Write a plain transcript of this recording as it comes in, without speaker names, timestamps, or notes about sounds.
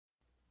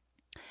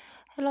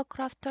Hello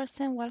crafters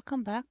and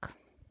welcome back.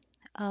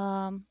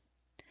 Um,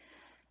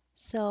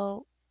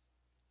 so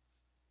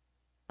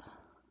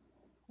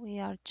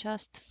we are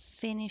just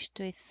finished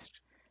with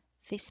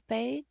this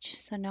page.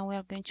 So now we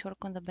are going to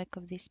work on the back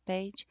of this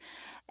page.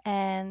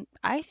 And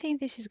I think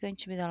this is going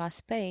to be the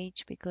last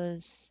page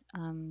because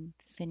I'm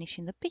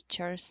finishing the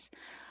pictures.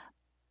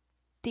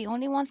 The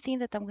only one thing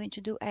that I'm going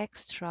to do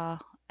extra,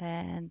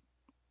 and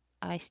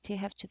I still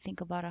have to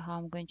think about how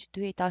I'm going to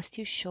do it. I'll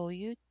still show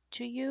you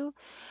to you,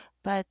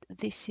 but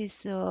this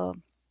is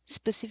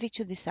specific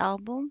to this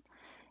album,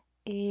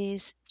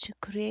 is to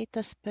create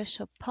a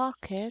special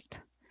pocket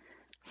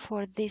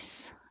for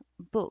this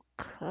book.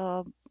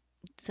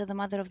 So the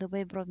mother of the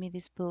babe brought me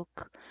this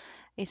book.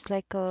 It's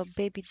like a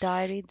baby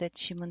diary that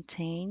she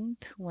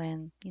maintained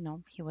when,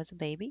 he was a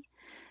baby.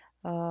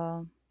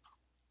 Uh,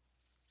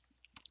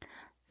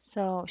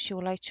 so she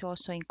would like to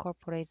also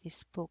incorporate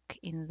this book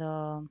in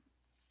the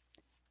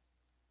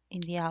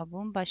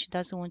album, but she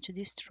doesn't want to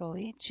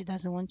destroy it. She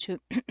doesn't want to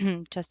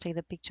just take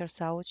the pictures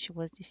out. She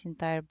wants this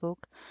entire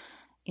book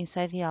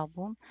inside the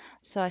album.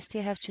 So I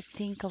still have to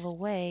think of a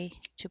way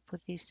to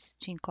put this,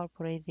 to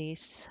incorporate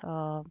this.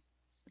 You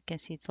can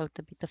see it's a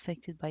little bit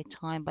affected by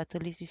time, but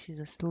at least this is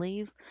a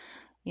sleeve.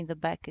 In the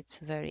back, it's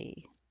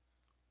very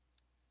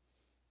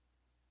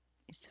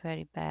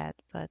bad,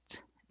 but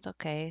it's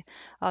okay.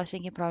 I was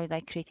thinking probably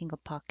like creating a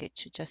pocket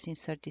to just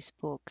insert this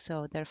book.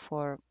 So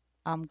therefore,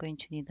 I'm going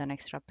to need an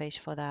extra page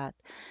for that.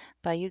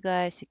 But you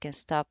guys, you can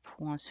stop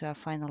once we are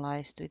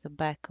finalized with the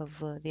back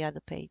of the other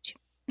page.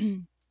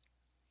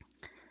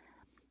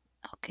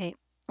 Okay,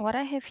 what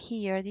I have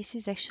here, this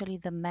is actually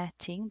the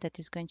matting that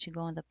is going to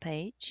go on the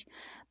page,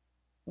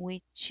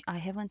 which I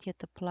haven't yet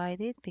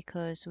applied it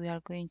because we are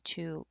going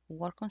to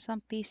work on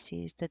some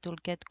pieces that will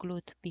get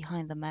glued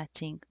behind the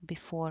matting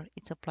before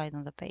it's applied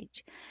on the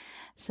page.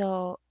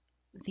 So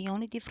the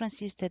only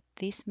difference is that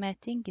this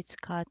matting is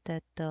cut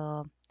at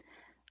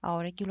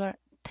our regular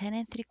 10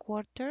 and 3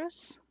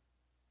 quarters,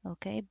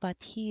 okay,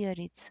 but here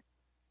it's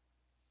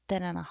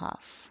 10 and a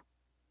half.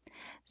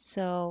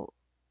 So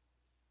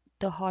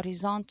the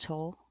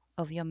horizontal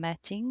of your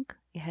matting,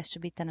 it has to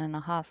be 10 and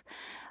a half.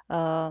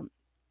 Uh,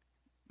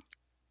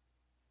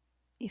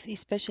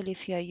 especially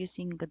if you are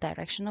using a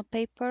directional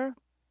paper,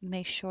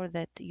 make sure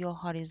that your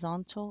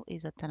horizontal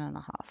is a 10 and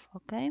a half,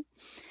 okay?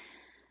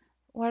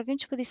 We're going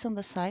to put this on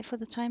the side for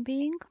the time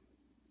being.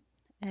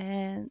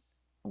 And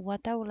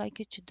what I would like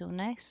you to do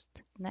next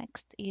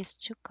is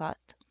to cut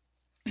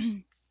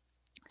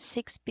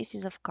 6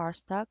 pieces of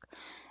cardstock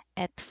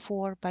at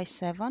 4 by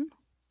 7.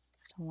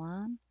 So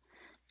 1,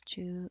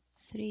 2,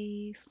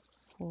 3,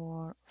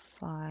 4,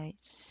 5,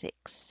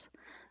 6.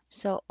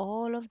 So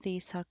all of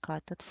these are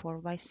cut at 4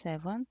 by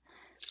 7.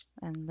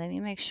 And let me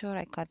make sure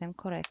I cut them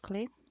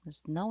correctly.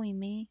 There's no in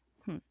me.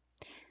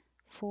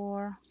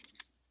 4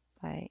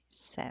 by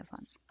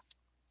 7.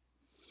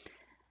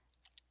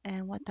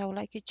 And what I would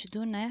like you to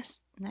do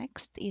next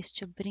is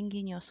to bring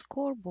in your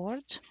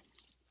scoreboard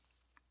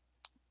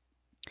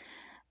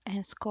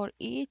and score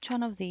each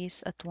one of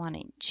these at 1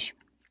 inch.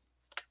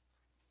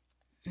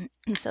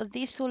 So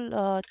this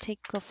will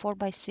take 4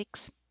 by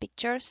 6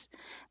 pictures,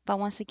 but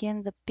once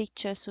again the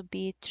pictures will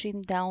be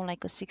trimmed down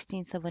like a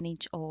 16th of an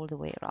inch all the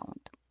way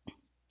around.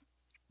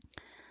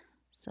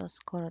 So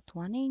score at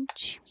 1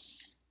 inch.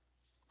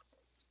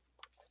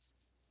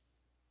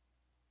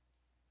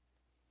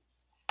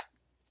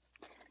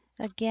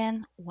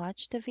 Again,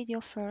 watch the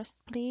video first,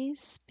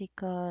 please,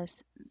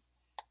 because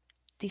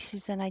this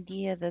is an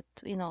idea that,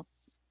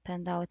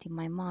 panned out in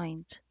my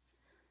mind.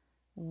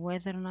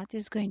 Whether or not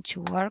it's going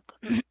to work,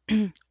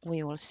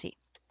 we will see.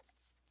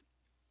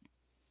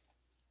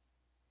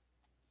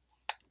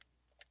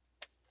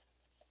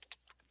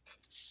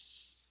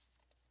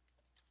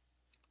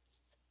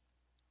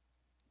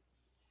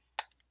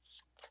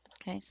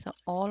 Okay, so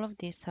all of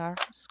these are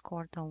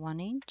scored at 1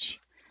 inch.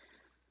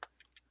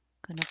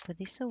 Gonna put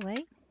this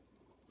away.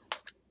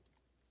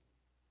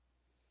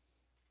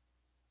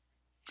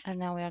 And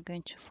now we are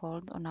going to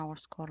fold on our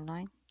score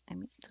line. Let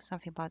me do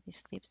something about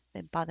these slips.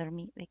 They bother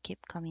me. They keep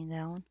coming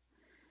down.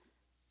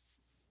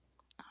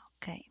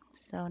 Okay,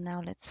 so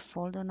now let's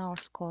fold on our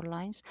score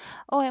lines.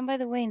 Oh, and by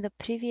the way, in the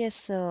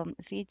previous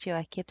video,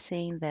 I kept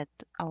saying that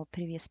our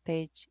previous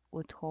page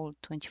would hold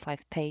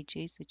 25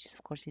 pages, which is,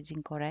 of course, is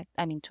incorrect.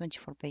 I mean,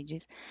 24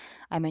 pages.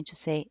 I meant to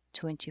say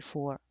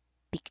 24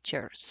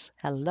 pictures.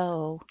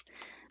 Hello.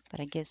 But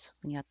I guess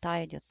when you're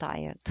tired, you're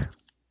tired.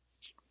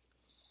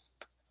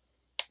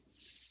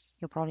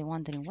 You're probably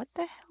wondering, what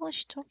the hell is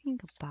she talking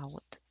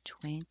about?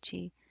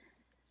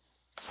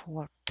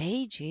 24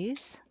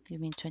 pages? You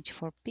mean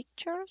 24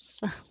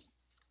 pictures?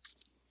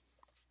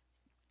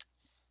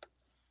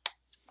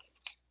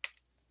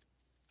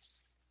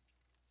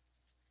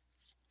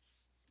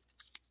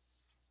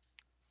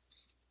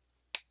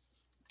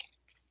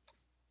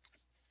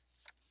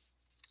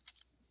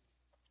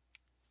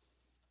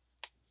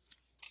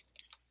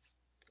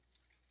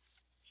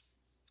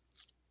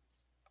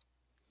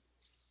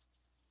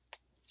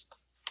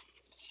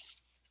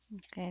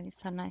 Okay,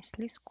 these are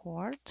nicely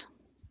scored.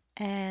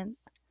 And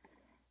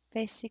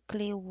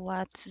basically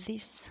what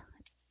this,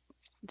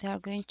 they are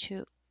going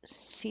to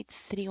sit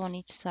 3 on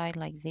each side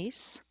like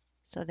this.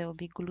 So they will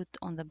be glued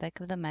on the back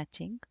of the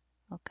matting.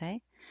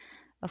 Okay.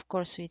 Of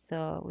course, with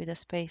the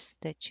space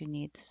that you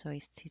need, so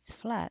it sits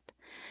flat.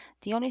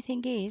 The only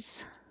thing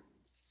is,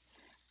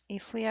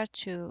 if we are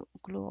to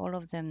glue all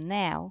of them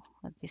now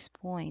at this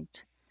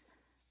point,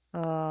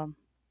 um,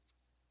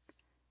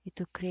 it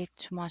will create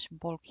too much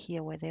bulk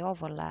here where they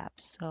overlap.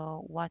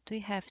 So what we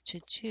have to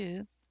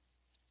do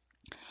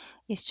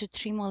is to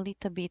trim a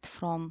little bit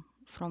from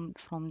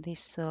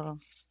these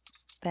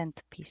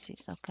bent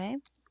pieces. Okay.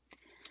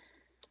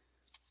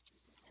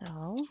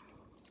 So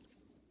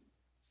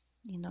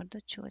in order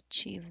to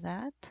achieve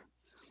that,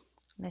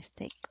 let's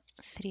take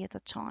 3 at a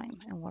time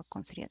and work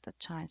on 3 at a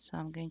time. So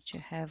I'm going to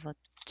have a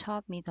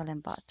top, middle,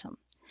 and bottom.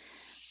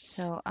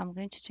 So I'm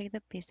going to take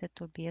the piece that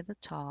will be at the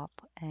top,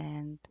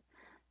 and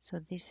so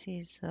this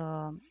is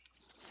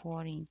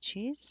 4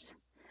 inches.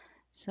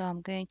 So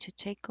I'm going to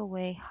take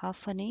away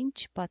half an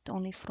inch, but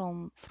only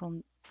from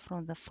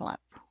the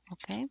flap.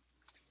 Okay.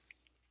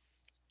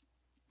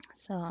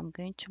 So I'm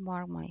going to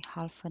mark my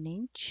half an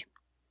inch.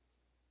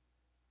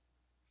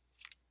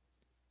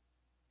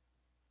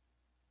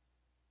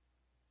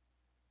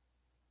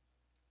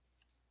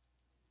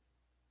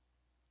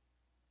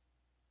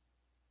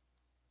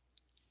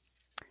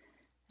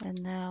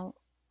 And now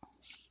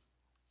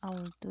I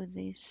will do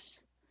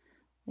this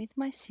with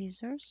my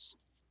scissors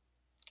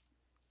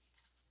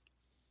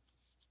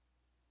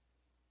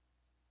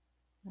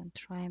and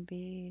try and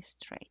be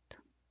straight.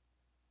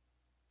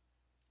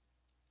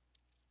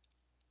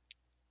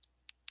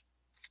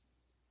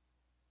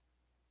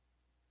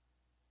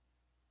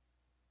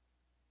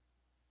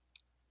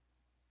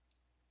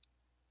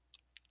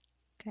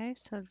 Okay,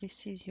 so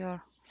this is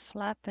your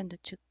flap, and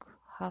it took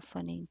half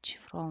an inch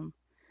from,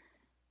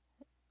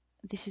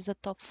 this is the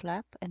top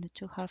flap, and it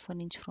took half an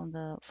inch from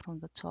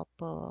the top,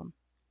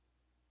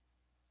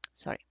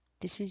 sorry,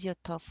 this is your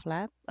top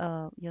flap,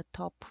 your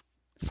top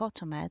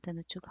photo mat, and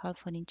it took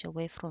half an inch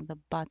away from the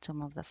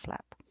bottom of the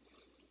flap.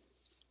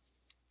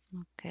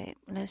 Okay,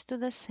 let's do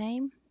the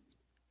same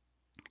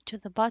to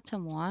the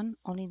bottom one,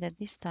 only that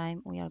this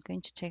time we are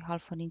going to take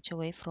half an inch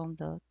away from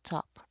the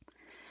top.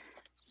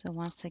 So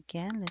once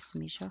again, let's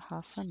measure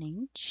half an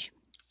inch.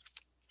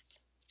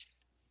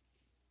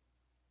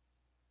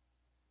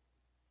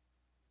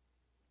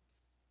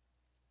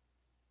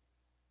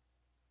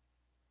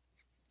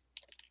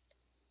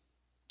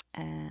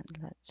 And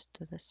let's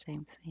do the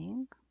same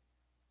thing.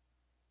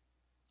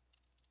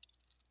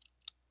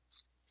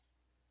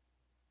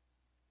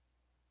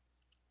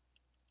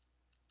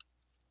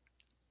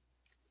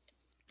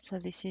 So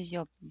this is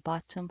your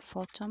bottom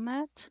photo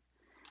mat,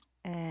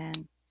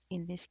 and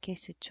in this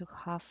case you took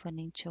half an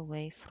inch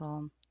away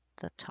from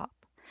the top.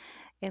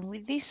 And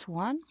with this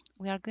one,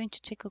 we are going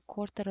to take a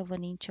quarter of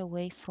an inch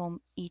away from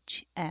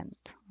each end.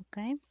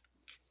 Okay.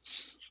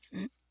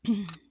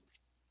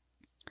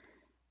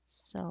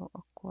 So a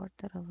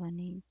quarter of an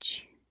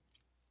inch.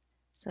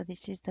 So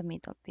this is the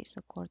middle piece,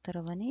 a quarter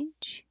of an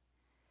inch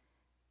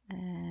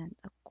and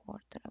a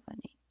quarter of an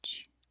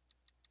inch.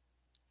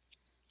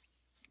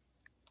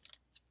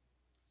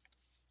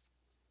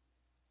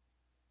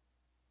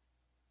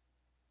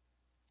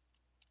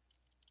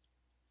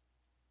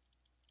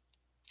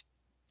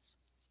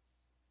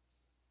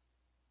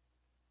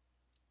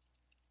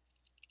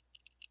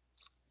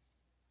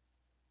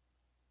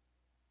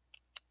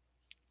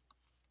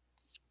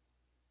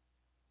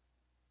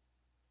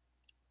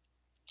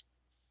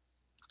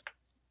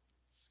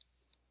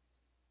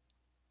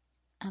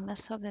 And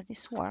let's hope that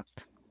this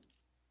worked.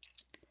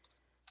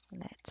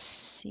 Let's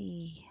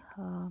see.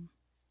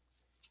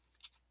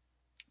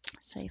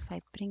 So if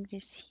I bring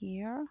this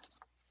here,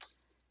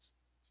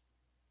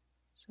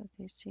 so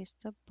this is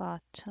the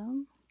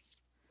bottom,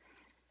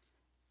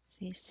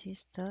 this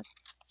is the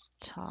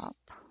top.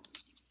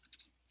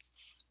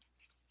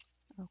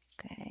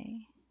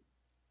 Okay,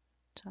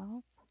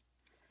 top,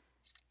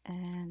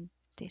 and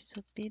this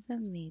would be the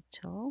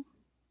middle.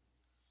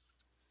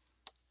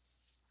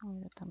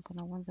 Only that I'm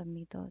gonna want the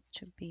middle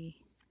to be,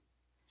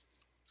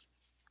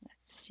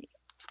 let's see.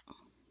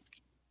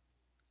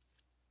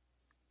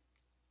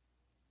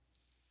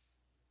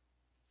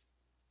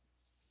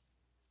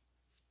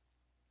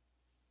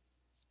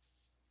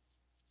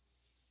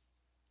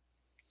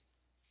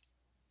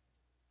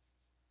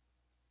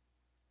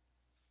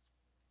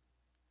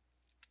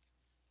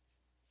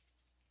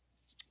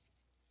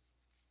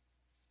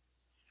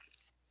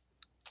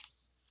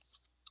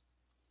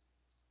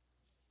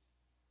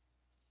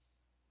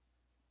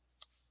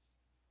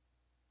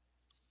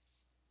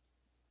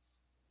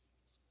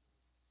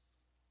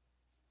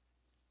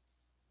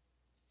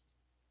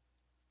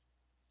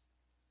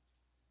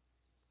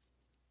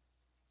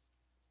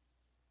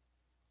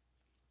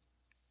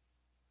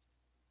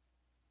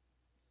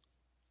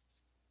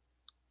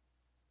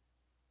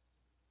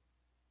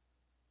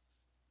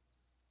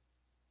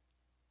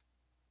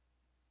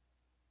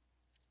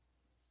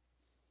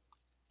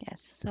 Yes,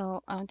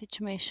 so I wanted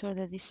to make sure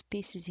that these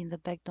pieces in the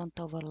back don't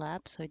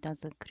overlap, so it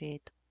doesn't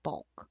create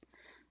bulk.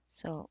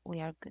 So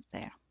we are good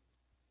there.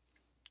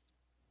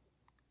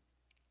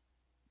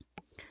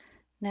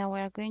 Now we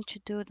are going to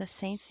do the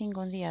same thing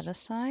on the other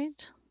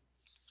side.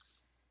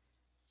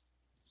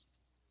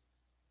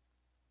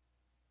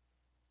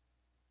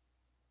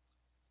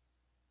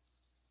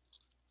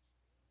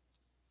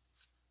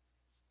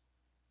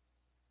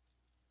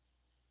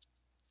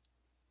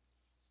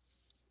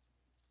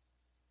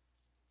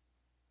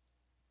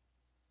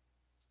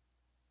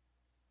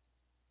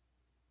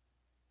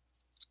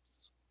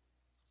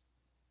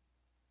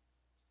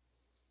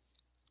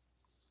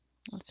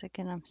 Once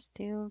again, I'm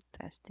still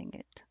testing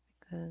it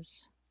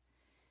because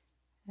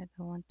I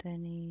don't want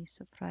any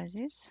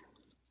surprises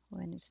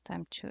when it's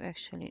time to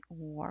actually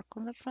work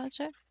on the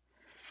project.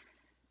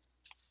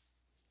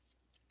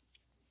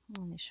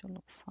 And it should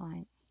look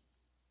fine.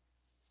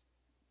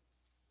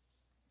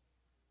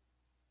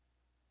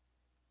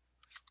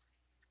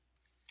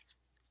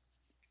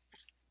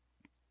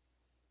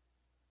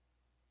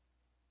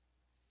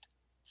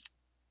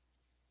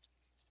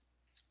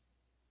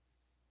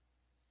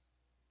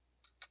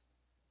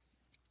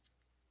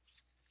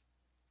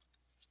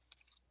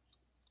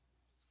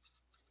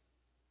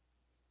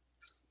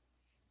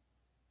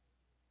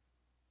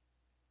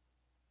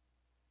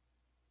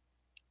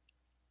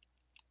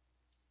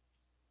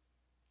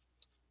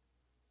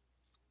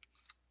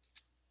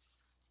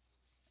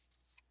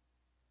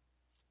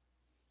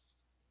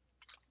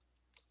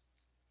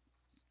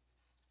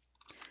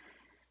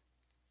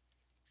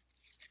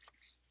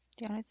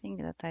 The only thing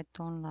that I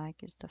don't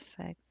like is the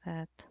fact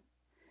that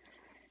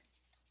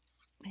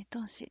I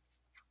don't see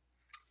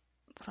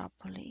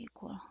properly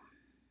equal.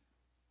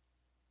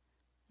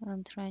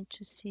 I'm trying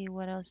to see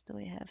what else do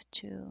we have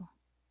to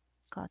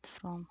cut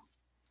from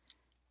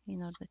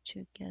in order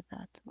to get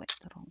that. Wait,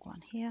 the wrong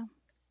one here.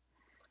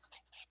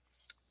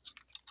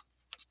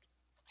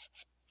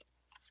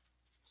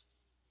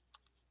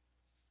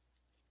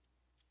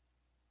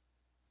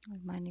 We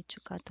might need to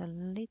cut a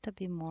little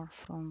bit more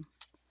from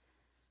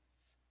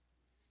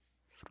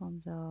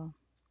the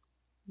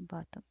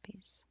bottom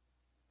piece.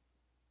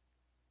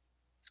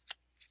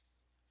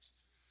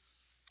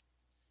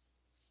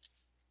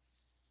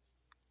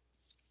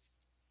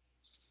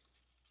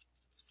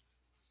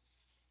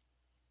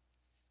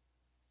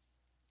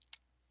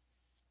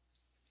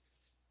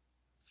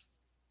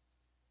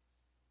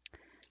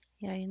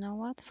 Yeah, you know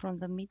what? From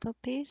the middle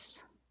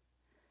piece,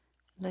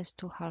 let's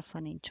do half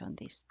an inch on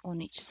this on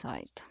each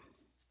side.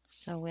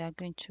 So we are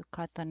going to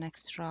cut an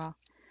extra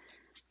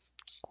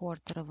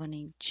 1/4 of an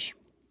inch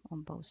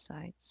on both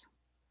sides.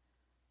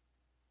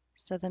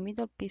 So the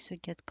middle piece will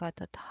get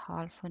cut at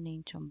half an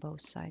inch on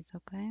both sides,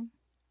 okay?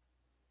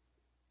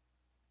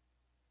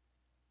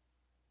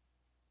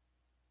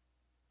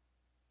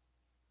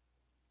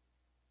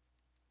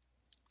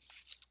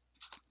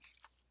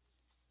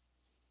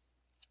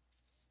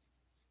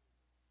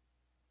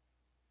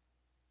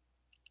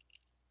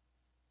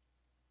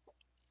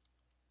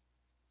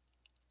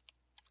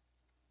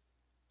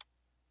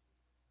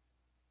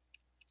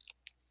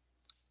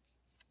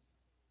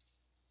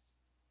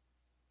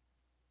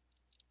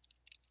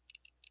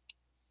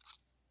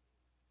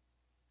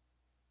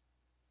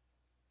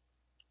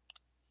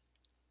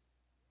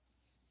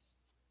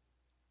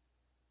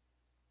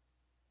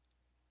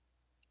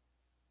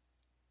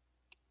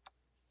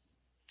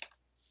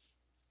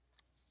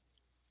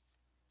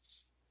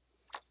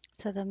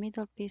 So the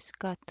middle piece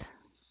got,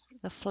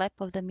 the flap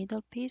of the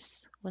middle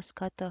piece was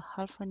cut a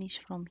half an inch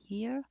from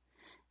here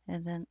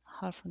and then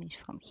half an inch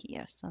from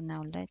here. So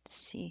now let's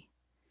see.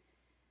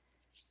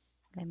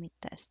 Let me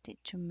test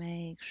it to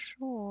make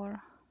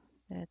sure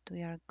that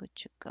we are good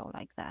to go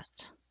like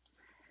that.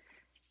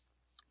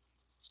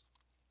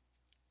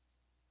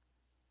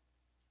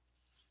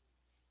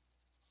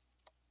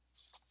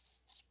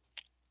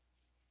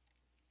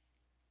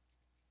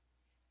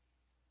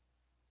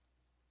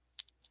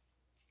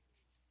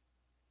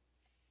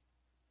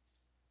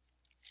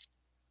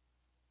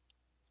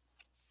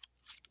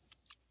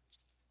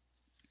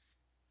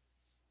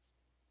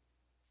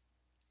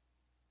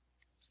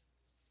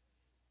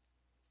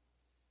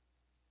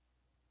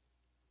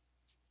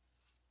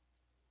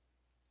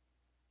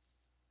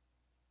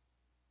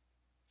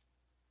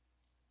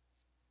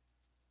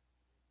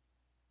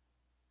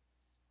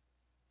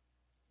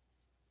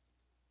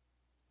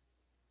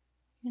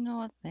 You know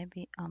what?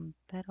 Maybe I'm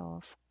better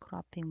off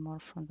cropping more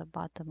from the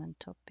bottom and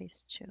top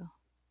piece too.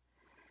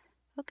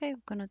 Okay,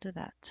 we're gonna do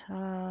that.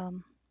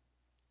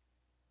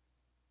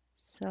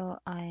 So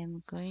I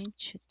am going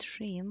to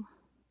trim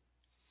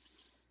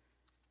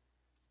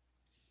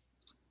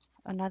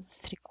another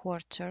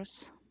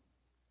 3/4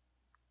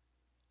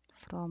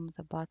 from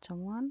the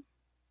bottom one.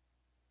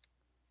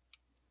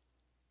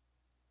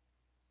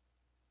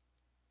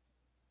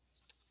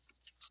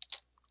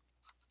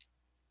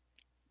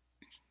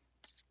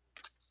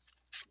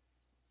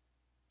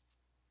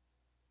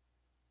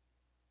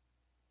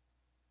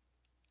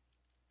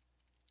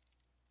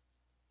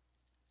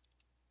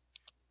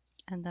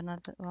 And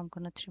another, I'm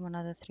gonna trim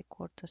another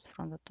 3/4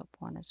 from the top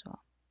one as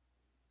well.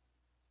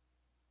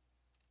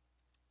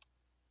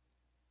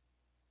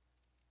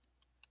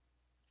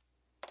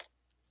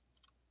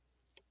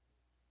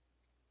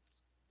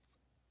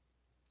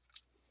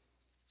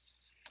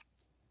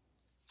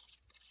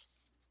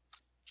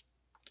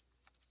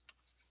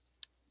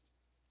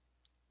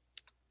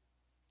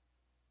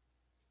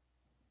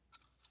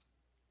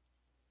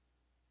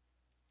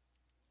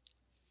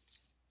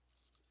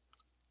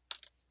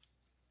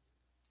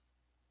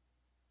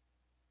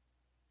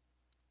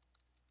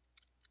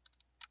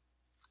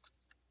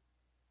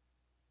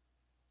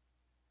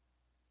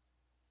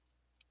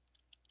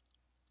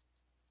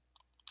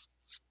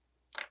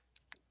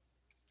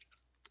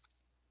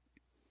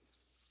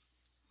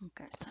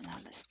 Okay, so now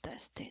let's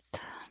test it.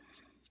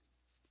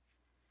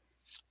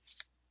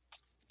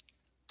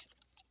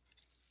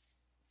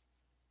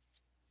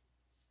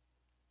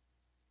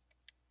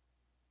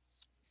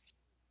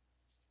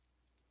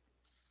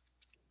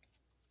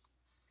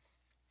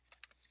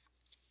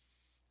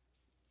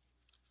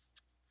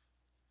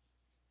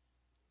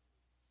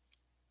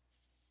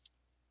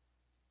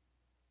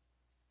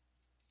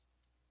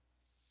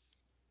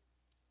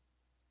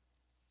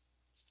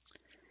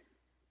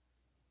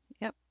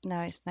 Yep,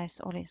 now it's nice,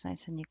 all is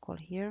nice and equal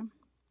here.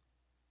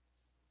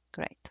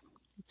 Great,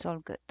 it's all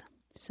good.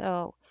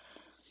 So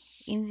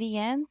in the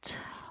end,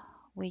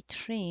 we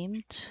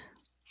trimmed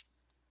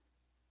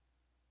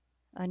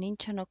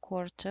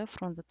 1.25 inches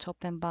from the top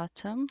and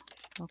bottom,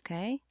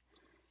 okay,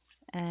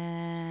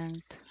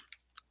 and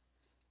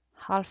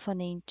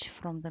 1/2 inch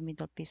from the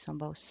middle piece on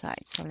both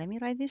sides. So let me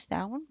write this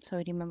down so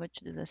I remember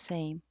to do the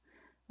same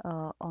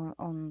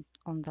on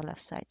the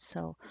left side.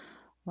 So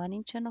 1.25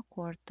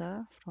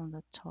 inches from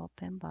the top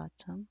and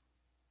bottom,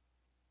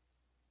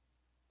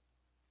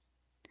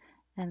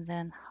 and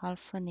then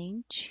 1/2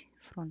 inch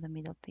from the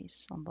middle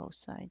piece on both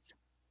sides.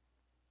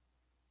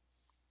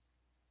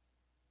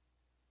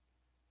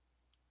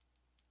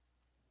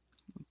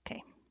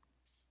 Okay,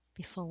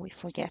 before we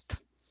forget,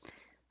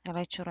 I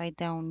like to write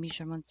down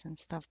measurements and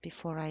stuff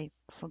before I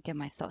forget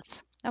my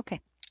thoughts. Okay,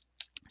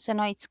 so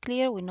now it's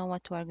clear. We know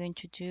what we are going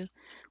to do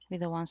with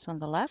the ones on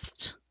the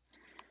left.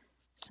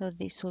 So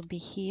this will be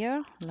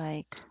here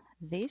like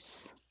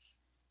this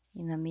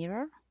in a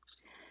mirror.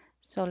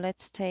 So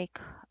let's take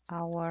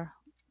our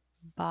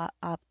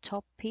up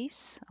top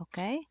piece,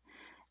 okay,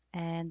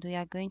 and we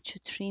are going to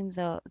trim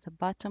the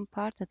bottom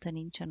part at 1.25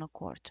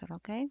 inches,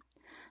 okay.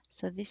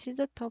 So this is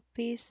the top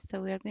piece,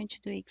 so we are going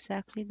to do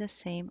exactly the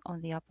same on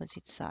the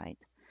opposite side.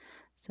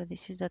 So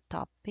this is the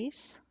top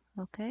piece,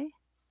 okay,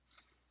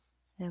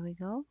 there we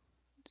go.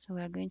 So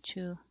we are going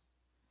to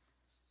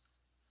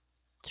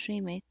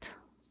trim it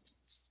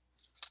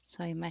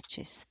so it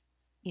matches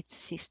its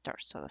sister,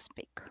 so to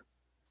speak,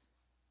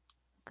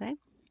 okay.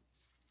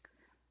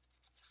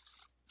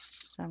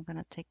 So I'm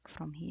gonna take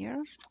from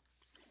here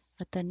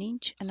at 1.25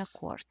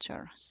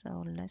 inches.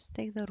 So let's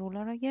take the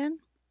ruler again,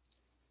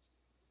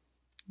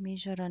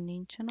 measure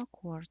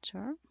 1.25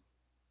 inches.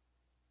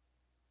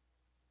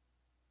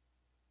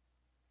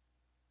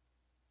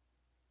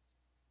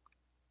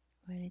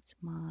 Where is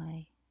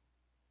my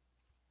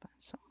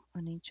pencil?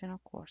 1.25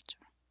 inches.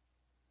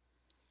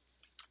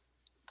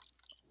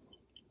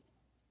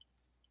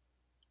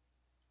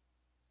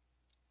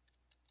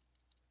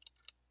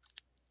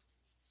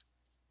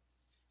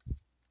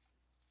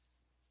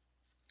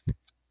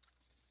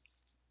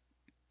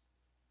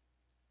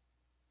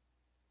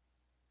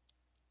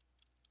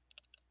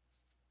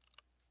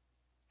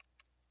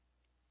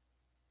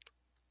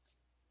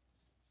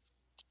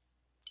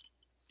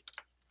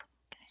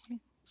 Okay,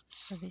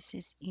 so this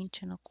is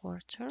 1.25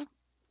 inches.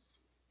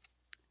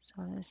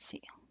 So let's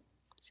see.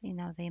 See,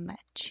 now they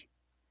match.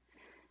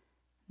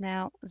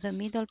 Now the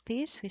middle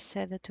piece, we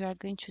said that we are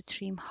going to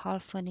trim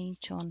 1/2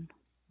 inch on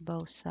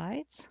both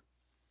sides.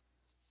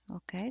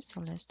 Okay,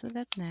 so let's do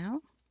that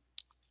now.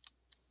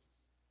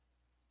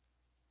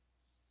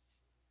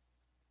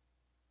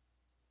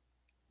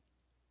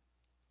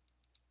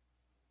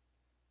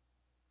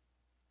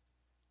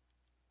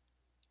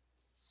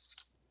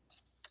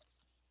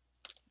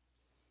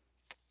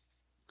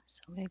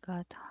 So we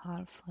got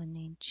 1/2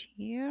 inch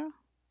here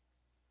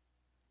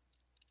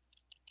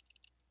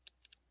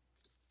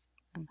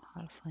and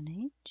 1/2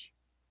 inch.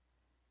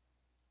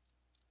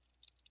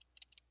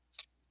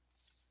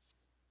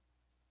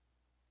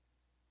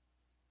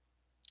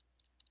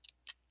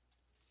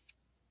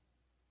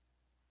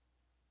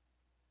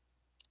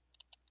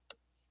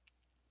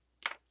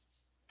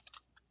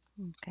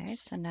 Okay,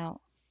 so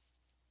now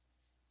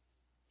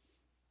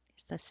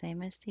it's the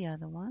same as the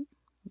other one.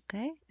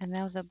 Okay, and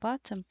now the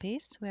bottom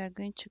piece, we are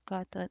going to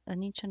cut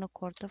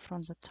 1.25 inches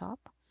from the top.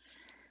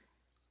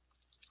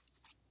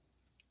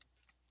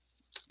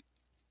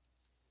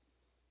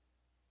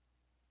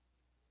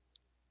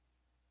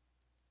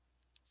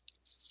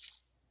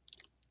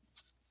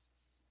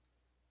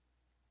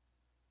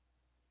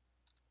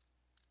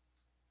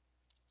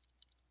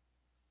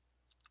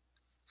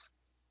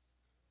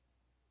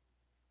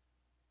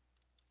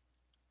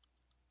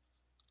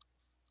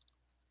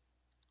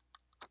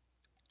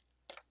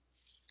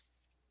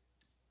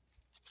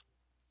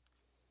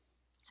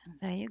 And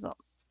there you go.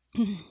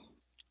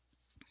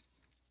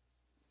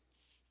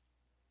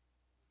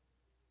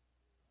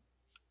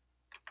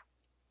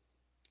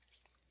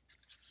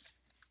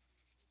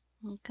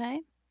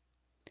 Okay,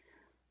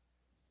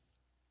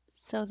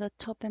 so the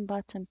top and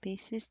bottom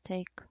pieces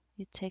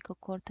you take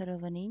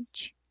 1/4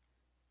 inch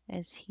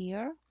as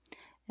here,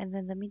 and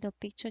then the middle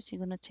pictures you're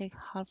gonna take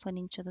 1/2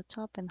 inch at the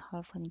top and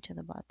 1/2 inch at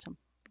the bottom,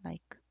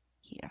 like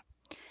here.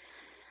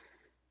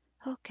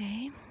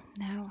 Okay,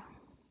 now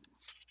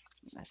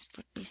let's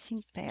put this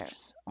in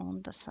pairs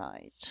on the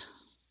side.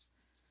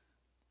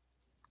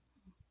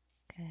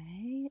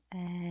 Okay,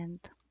 and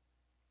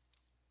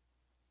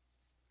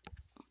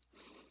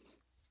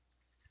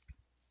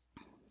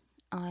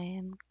I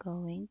am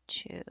going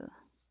to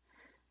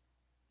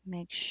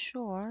make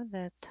sure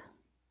that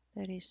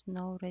there is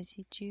no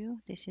residue.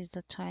 This is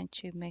the time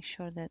to make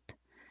sure that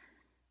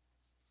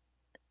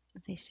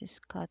this is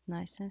cut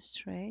nice and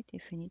straight.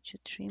 If you need to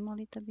trim a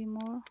little bit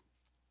more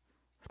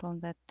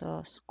from that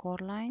score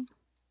line,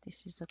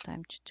 this is the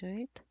time to do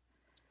it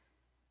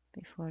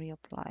before you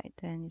apply it.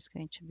 Then it's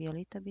going to be a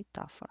little bit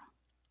tougher.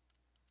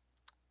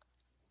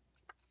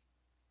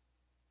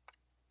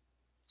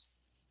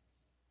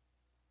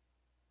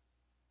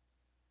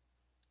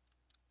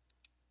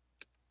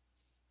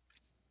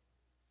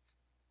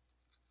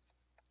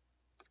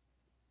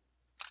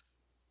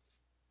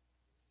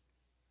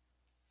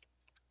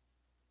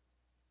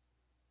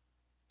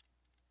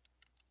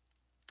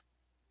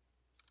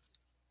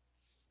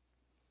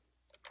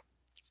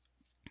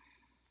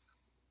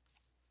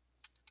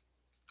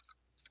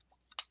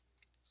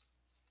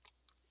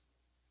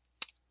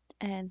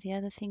 And the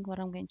other thing what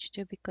I'm going to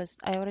do, because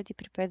I already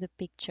prepared the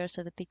picture,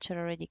 so the picture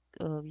already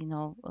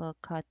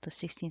cut the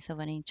 16th of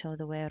an inch all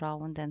the way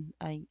around, and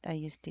I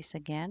use this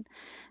again.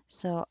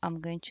 So I'm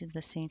going to do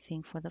the same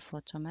thing for the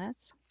photo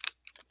mats.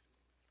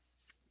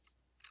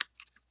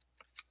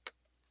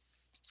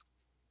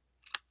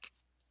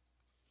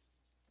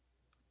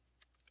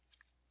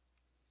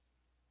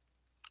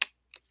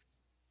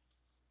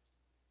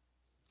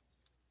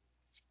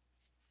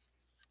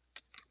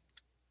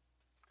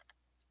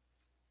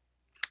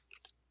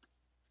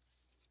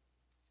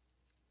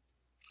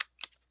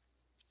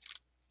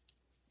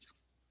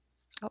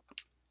 Oh,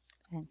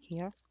 and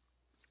here.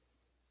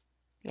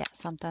 Yeah,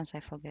 sometimes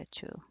I forget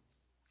to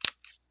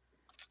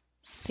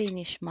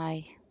finish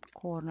my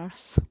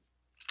corners.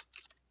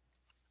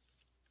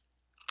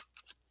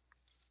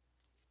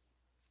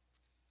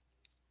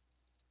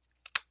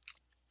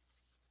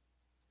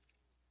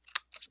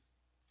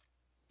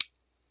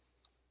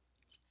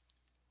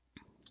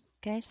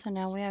 Okay, so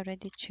now we are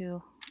ready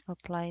to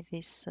apply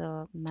these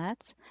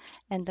mats,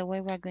 and the way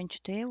we're going to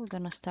do it, we're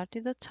going to start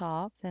with the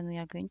top, then we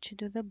are going to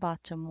do the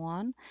bottom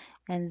one,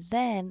 and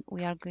then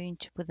we are going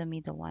to put the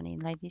middle one in.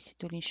 Like this,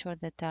 it will ensure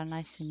that they are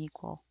nice and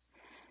equal.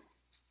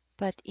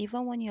 But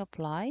even when you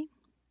apply,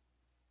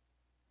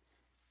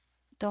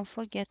 don't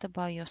forget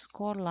about your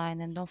score line,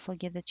 and don't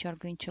forget that you are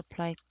going to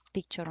apply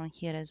picture on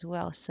here as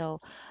well.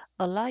 So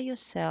allow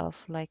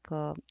yourself like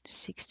a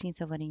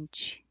 16th of an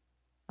inch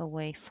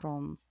away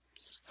from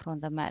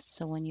the mat.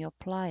 So when you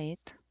apply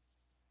it,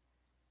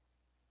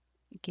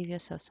 give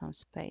yourself some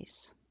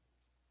space.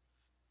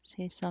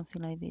 Say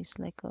something like this,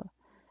 like a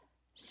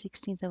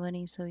 16th of an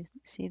inch. So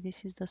see,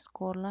 this is the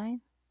score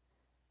line,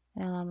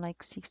 and I'm like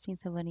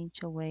 16th of an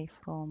inch away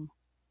from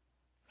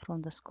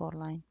the score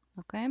line.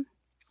 Okay,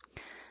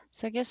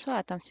 so guess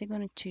what, I'm still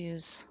going to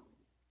use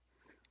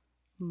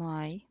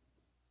my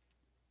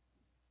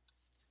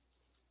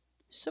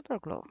super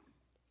glue.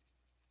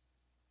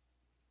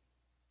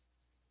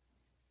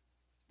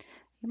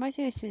 You might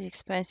think this is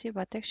expensive,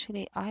 but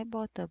actually I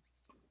bought a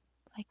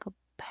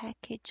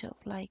package of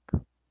like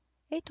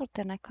 8 or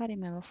 10, I can't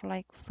remember, for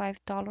like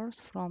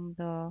 $5 from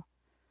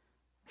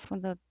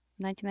the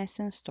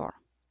 99-cent store.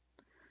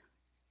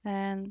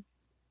 And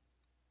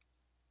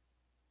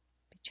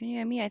between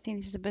you and me, I think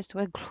this is the best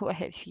wet glue I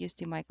have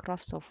used in my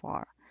craft so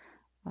far.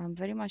 I'm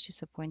very much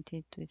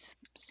disappointed with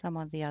some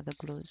of the other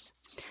glues.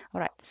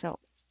 All right, so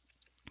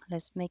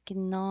let's make it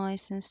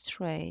nice and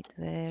straight,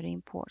 very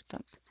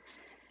important.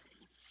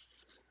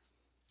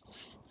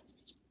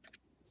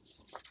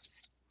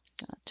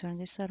 Gonna turn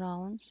this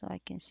around so I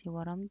can see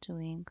what I'm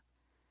doing.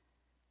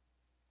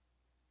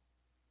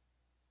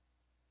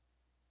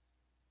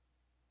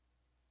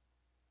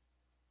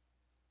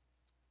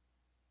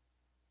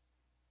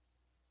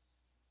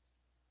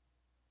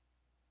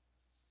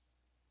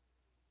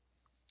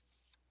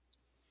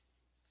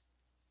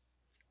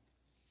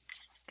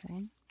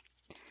 Okay,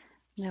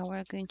 now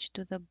we're going to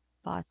do the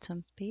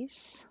bottom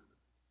piece.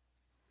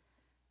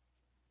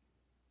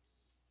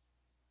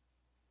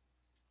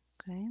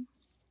 Okay,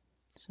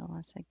 so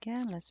once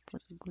again, let's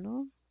put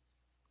glue.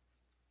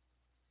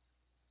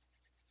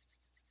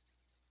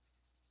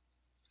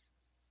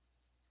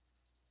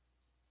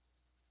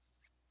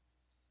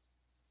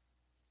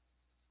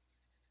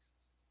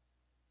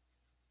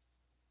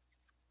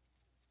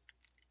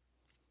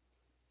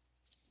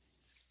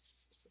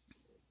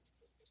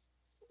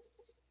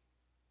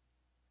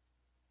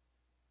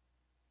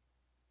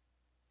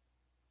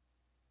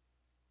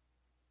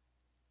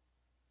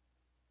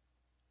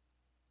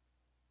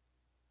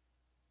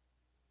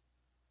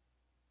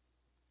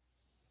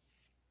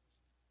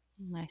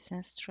 Nice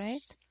and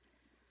straight.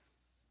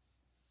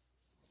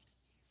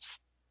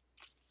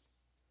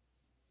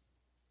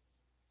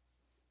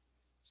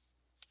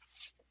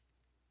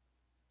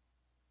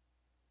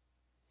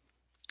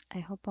 I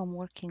hope I'm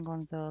working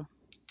on the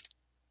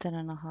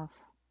 10.5.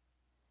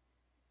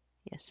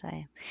 Yes, I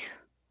am.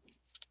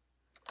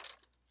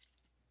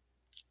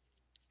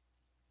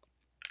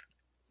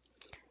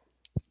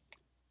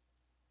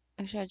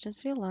 Actually, I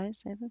just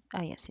realized that,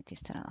 yes, it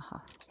is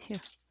 10.5. Phew.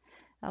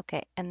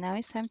 Okay, and now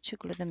it's time to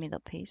glue the middle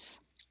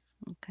piece.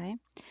 Okay,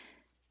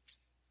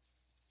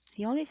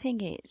 The only thing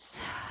is,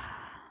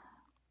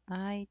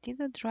 I did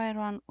a dry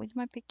run with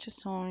my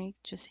pictures only,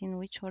 just in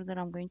which order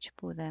I'm going to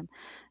put them.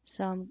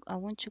 So I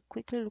want to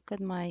quickly look at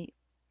my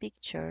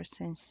pictures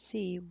and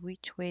see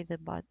which way the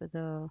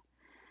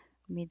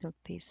middle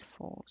piece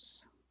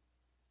falls.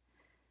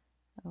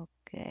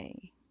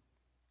 Okay.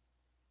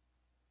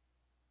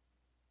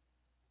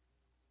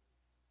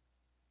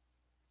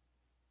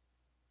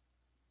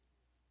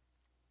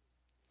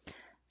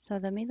 So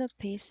the middle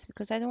piece,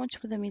 because I don't want to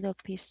put the middle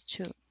piece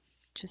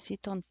to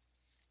sit on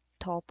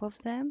top of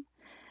them,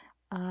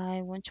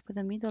 I want to put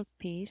the middle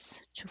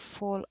piece to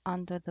fall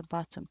under the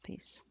bottom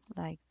piece,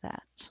 like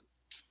that.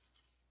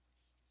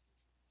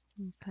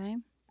 Okay.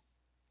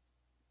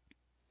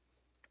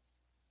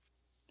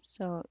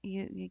 So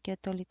you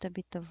get a little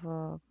bit of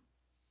a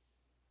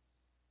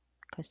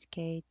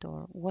cascade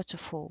or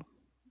waterfall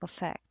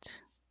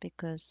effect,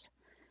 because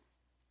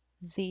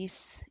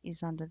this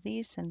is under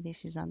this and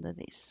this is under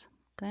this.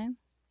 Okay.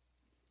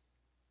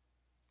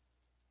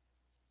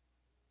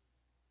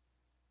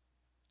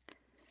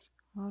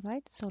 All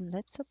right, so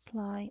let's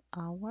apply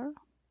our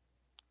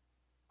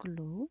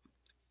glue.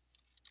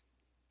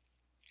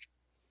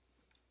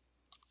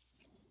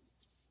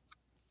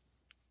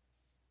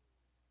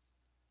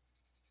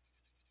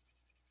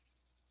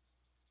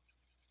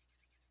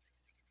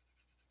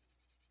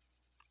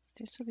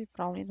 This will be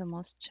probably the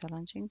most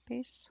challenging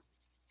piece.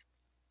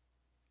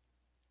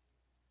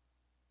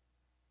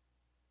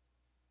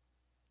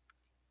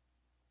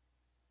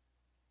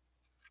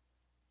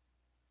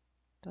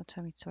 Don't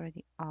tell me it's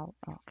already out.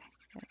 Okay,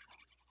 there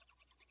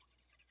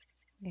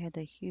we go. It had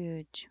a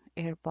huge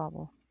air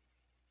bubble.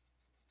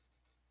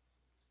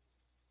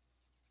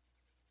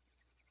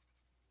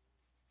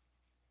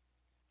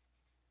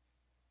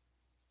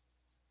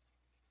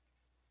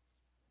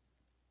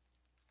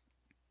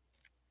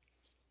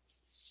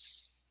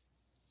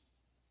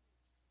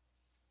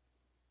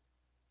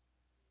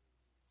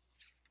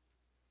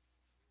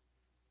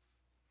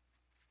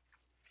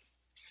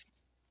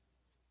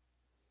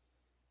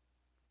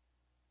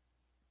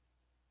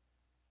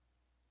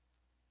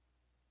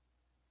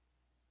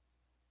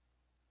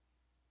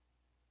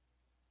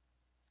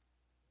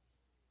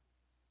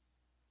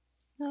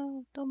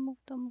 No, don't move,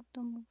 don't move,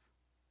 don't move.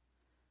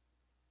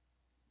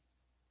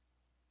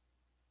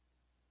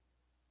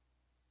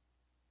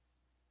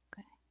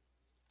 Okay.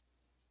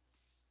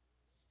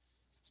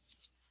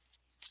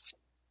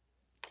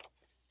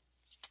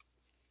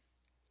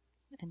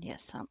 And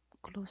yes, some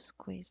glue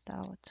squeezed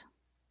out.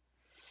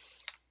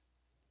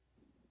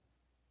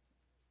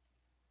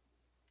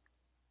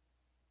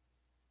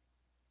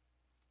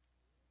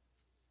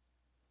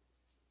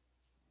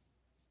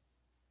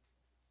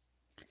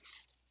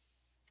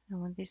 I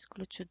want this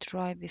glue to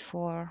dry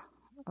before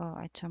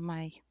I turn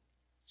my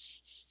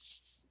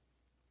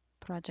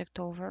project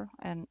over,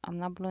 and I'm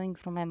not blowing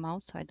from my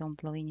mouth, so I don't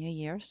blow in your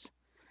ears.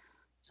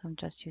 So I'm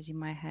just using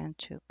my hand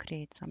to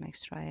create some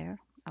extra air.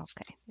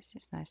 Okay, this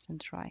is nice and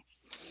dry.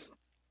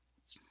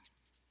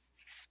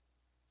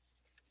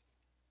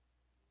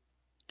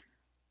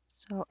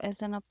 So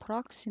as an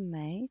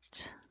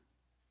approximate,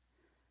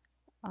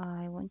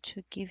 I want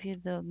to give you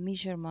the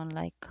measurement,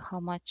 like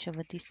how much of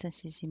a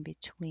distance is in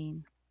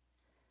between.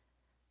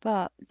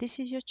 But this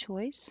is your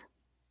choice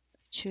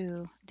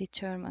to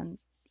determine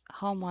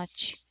how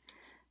much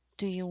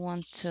do you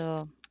want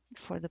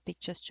for the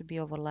pictures to be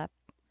overlapped.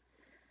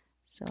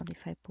 So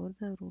if I put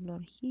the ruler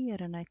here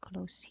and I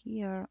close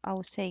here, I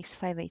would say it's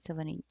 5/8 of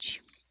an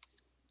inch.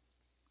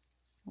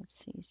 Let's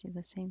see, is it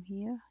the same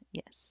here?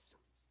 Yes.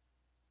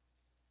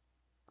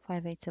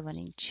 5/8 of an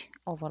inch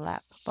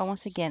overlap. But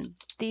once again,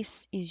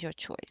 this is your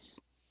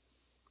choice.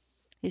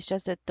 It's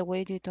just that the way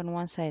you do it on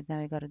one side, now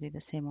you got to do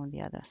the same on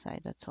the other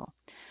side. That's all.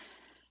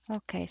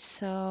 Okay,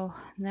 so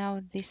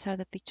now these are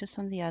the pictures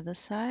on the other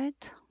side.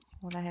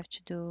 What I have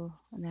to do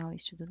now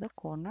is to do the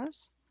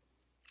corners.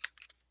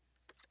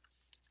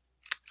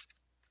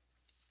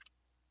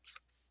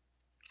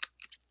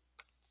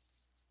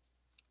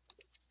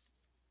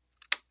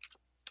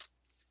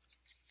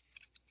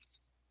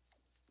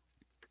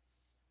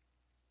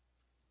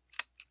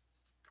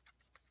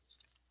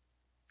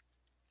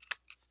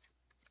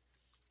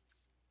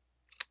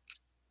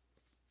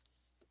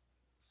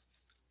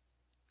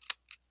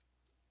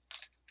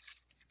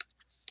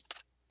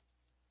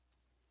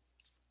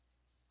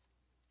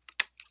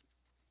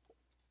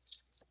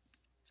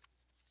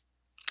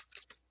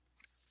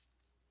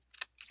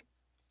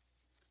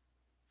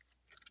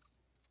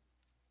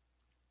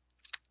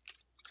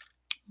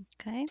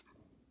 Okay,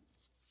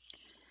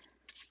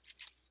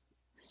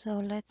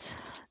 so let's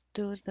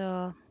do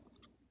the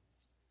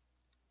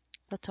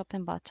top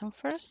and bottom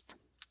first.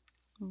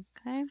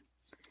 Okay,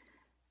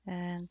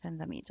 and then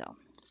the middle.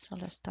 So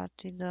let's start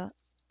with the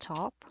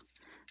top.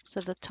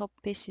 So the top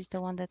piece is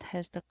the one that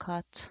has the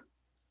cut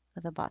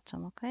at the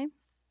bottom. Okay.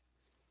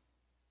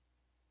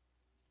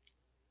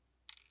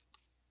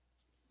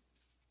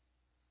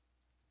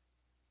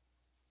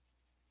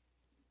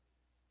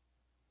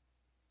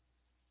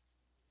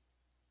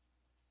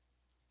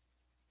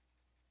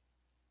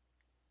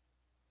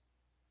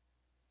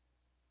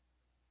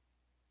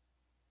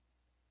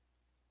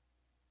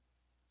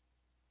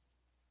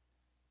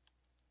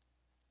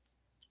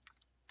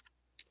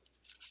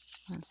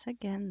 Once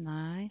again,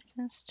 nice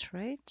and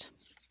straight.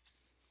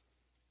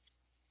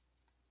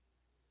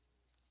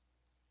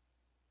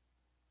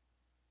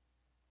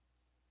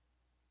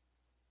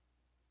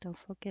 Don't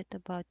forget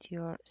about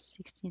your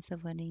 1/16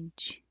 of an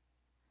inch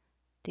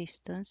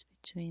distance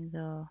between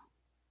the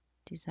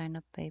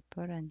designer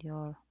paper and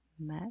your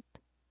mat.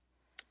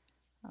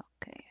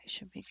 Okay, I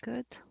should be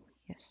good.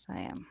 Yes, I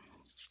am.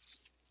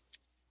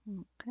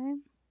 Okay.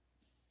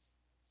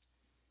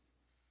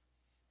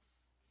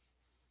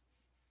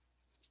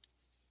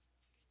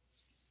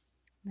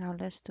 Now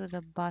let's do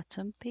the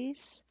bottom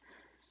piece.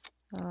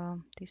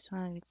 This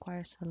one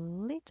requires a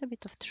little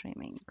bit of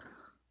trimming.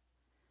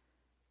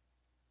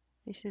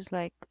 This is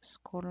like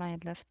score line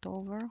left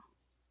over.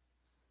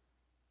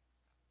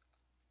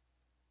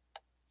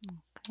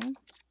 Okay.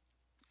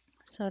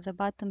 So the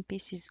bottom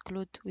piece is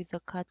glued with the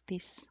cut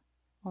piece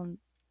on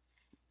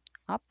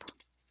up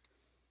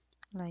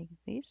like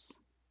this.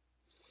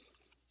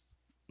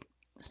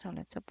 So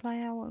let's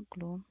apply our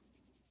glue.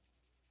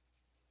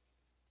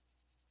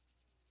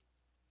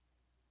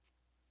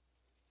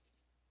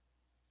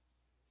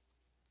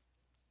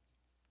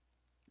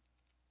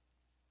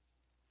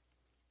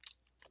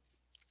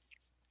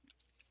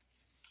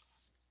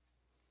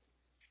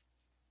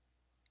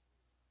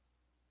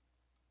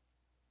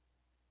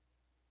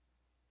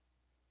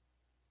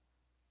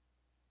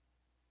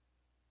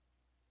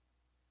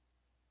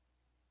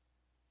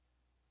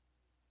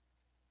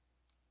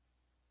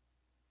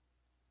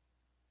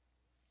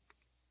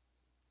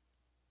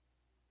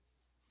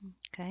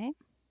 Okay.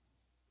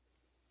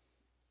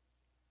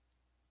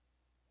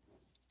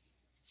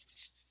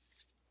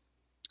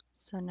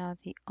 So now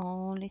the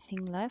only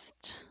thing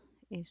left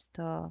is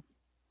the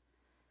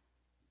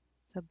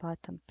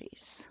bottom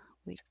piece,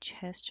 which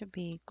has to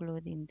be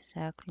glued in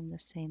exactly in the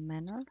same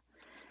manner.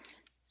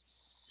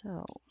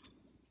 So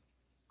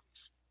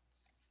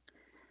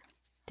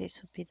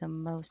this would be the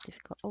most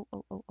difficult.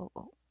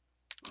 Oh.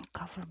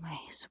 Cover my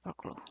super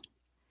glue.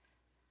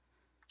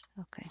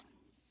 Okay.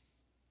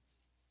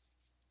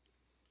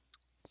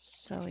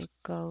 So it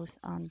goes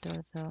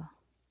under the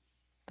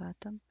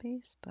bottom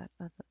piece, but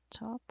at the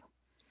top.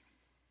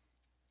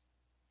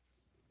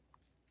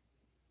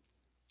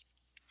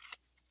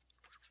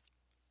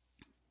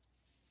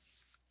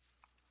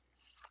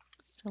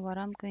 So what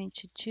I'm going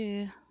to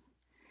do,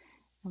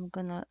 I'm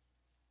gonna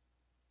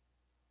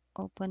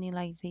open it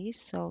like this,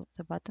 so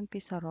the bottom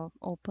piece are all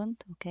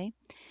opened, okay?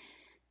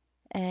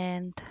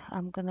 And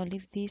I'm gonna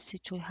leave this,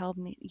 which will help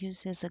me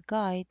use as a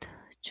guide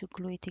to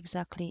glue it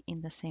exactly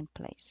in the same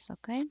place,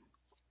 okay?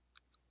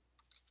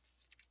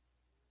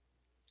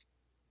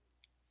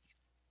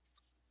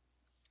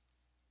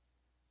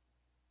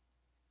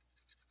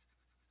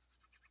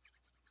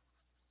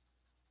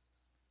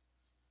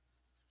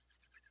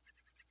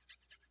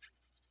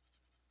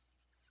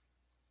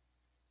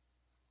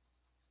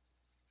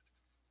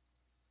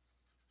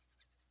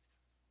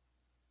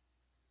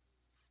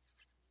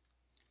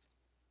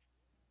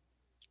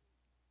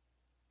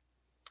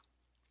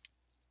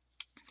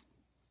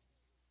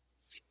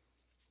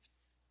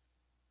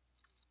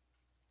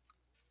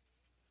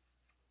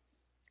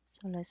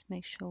 So let's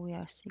make sure we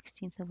are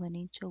 1/16 of an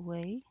inch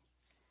away.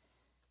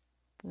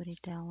 Put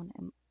it down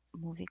and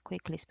move it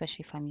quickly,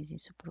 especially if I'm using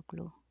super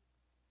glue.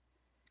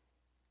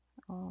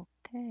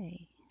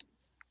 Okay,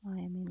 I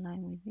am in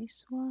line with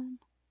this one.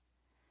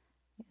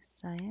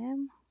 Yes, I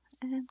am.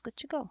 And good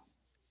to go,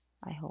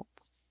 I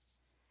hope.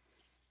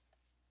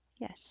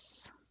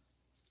 Yes.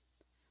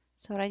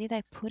 So what I did,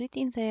 I put it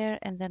in there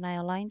and then I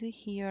aligned with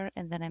here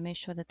and then I made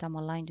sure that I'm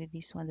aligned with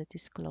this one that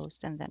is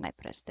closed and then I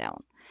press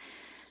down.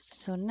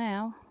 So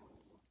now,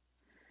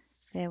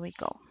 there we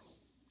go.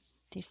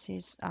 This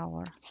is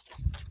our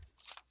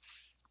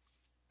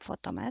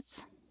photo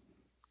mats.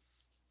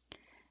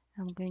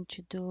 I'm going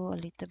to do a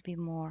little bit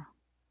more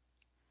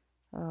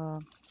uh,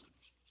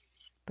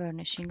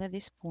 burnishing at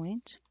this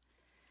point.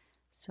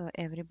 So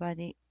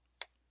everybody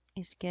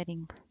is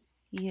getting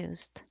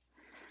used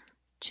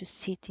to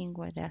sitting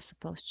where they're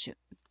supposed to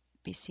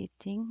be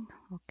sitting.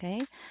 Okay.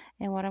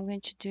 And what I'm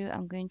going to do,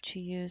 I'm going to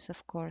use,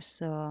 of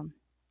course,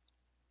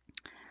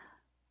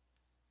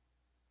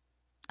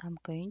 I'm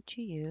going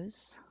to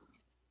use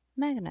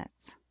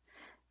magnets.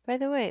 By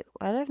the way,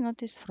 what I've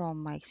noticed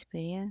from my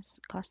experience,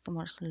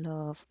 customers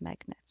love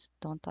magnets.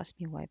 Don't ask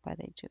me why, but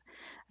they do.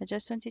 I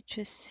just wanted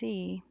to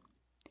see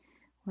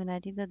when I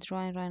did the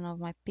drawing run of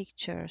my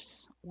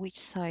pictures, which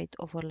side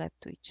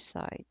overlapped to each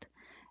side.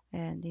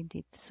 And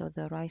indeed, so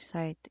the right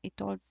side,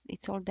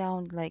 it's all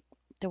down like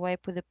the way I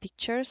put the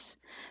pictures.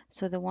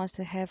 So the ones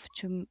that have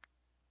too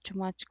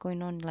much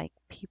going on, like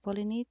people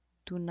in it,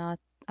 do not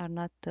are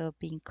not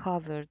being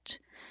covered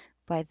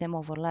by them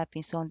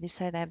overlapping. So on this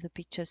side, I have the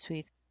pictures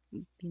with,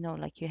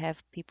 like you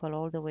have people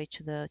all the way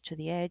to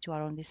the edge,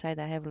 or on this side,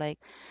 I have like,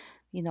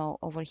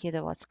 over here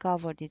that was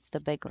covered, it's the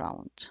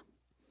background.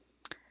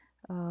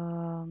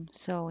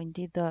 So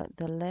indeed,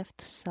 the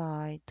left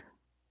side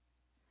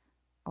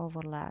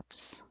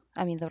overlaps.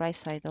 I mean, the right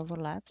side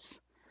overlaps.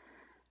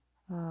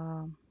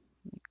 Let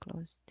me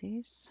close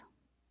this.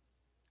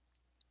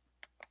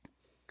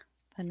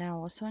 So now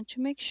I also want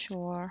to make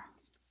sure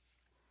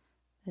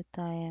that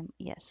I am,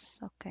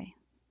 yes, okay.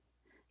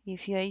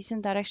 If you are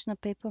using directional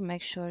paper,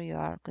 make sure you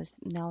are, because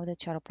now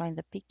that you are applying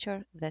the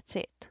picture, that's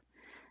it.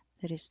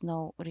 There is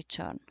no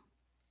return.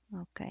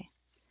 Okay.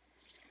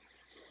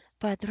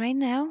 But right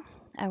now,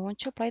 I want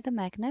to apply the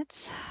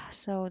magnets.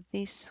 So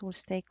this will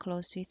stay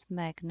closed with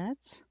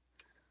magnets.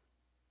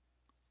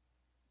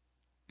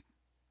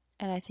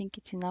 And I think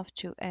it's enough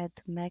to add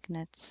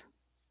magnets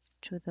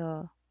to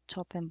the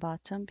top and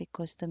bottom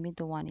because the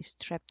middle one is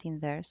trapped in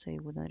there, so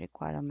it wouldn't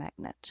require a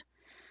magnet.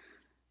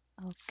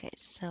 Okay,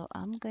 so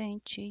I'm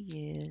going to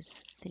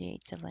use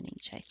 3/8 of an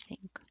inch, I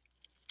think.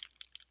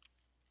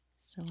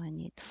 So I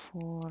need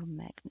 4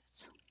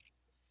 magnets.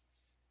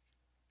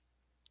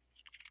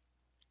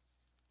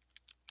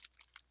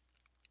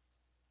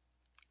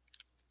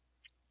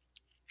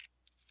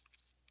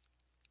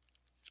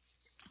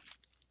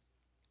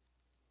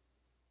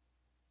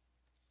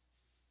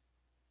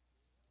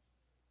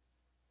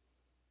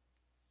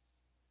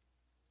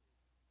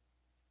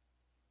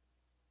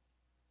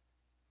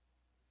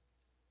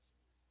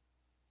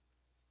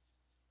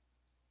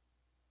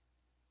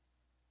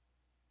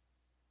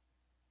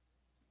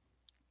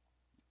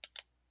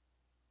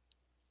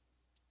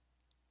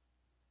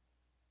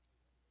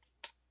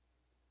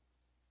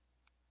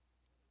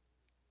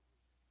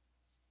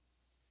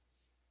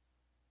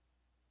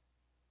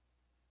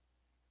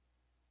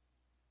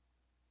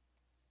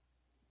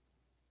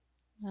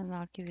 And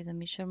I'll give you the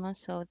measurement.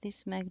 So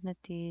this magnet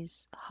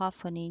is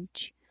 1/2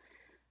 inch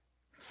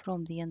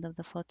from the end of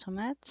the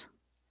photomat.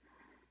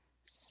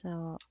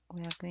 So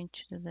we are going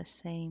to do the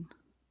same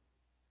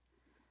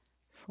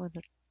for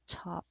the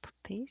top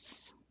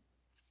piece.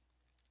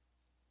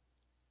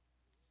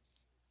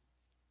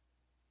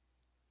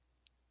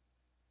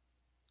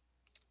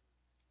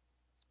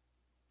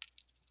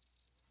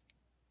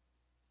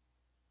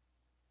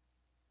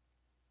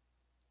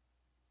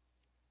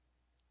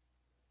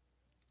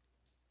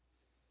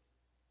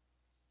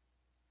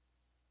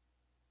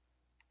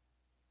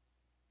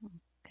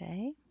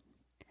 Okay.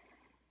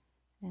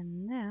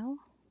 And now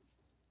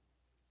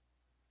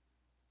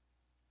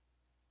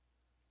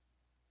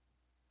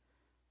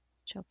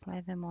to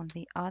apply them on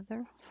the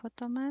other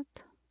photomat,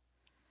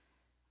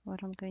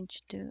 what I'm going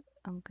to do,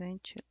 I'm going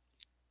to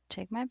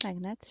take my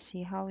magnet,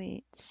 see how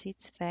it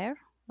sits there.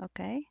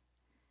 Okay.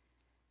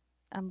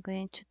 I'm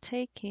going to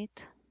take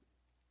it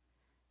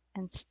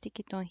and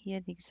stick it on here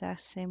the exact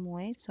same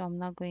way. So I'm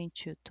not going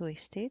to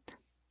twist it.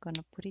 I'm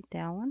gonna put it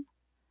down.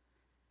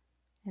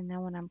 And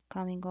now when I'm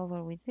coming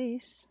over with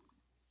this,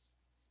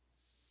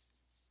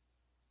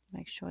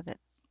 make sure that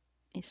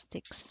it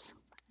sticks,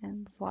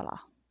 and voila.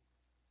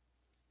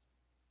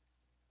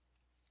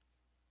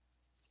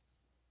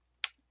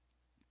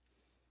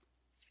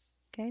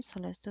 Okay, so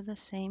let's do the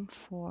same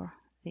for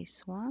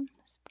this one.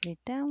 Let's put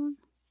it down.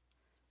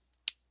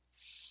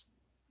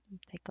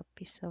 Take a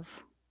piece of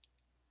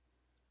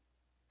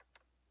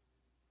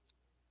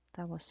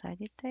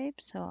double-sided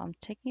tape. So I'm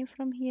taking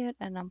from here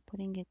and I'm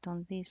putting it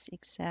on this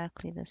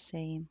exactly the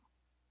same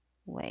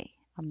way.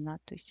 I'm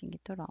not twisting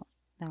it around.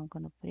 Now I'm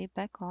gonna put it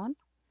back on.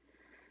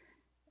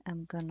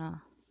 I'm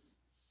gonna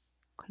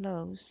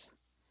close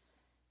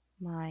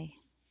my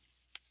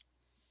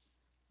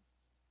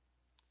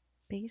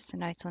piece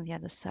and now it's on the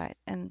other side.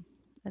 And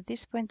at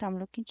this point, I'm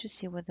looking to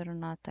see whether or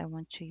not I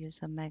want to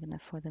use a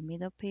magnet for the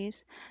middle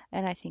piece.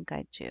 And I think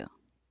I do.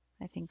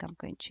 I think I'm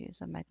going to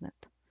use a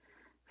magnet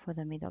for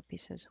the middle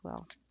piece as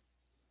well.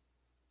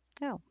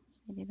 Oh,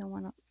 I didn't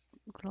want to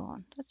glue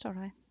on. That's all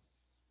right.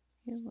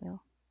 You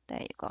will.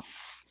 There you go.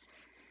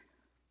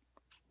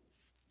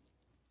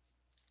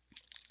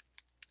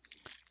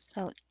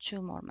 So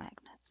 2 more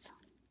magnets.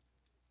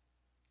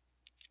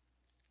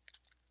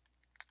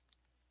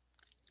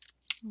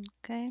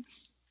 Okay.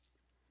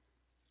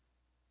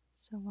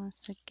 So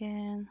once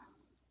again,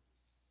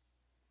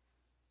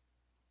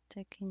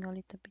 taking a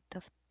little bit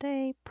of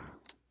tape.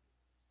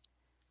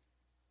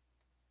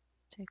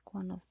 Take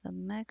one of the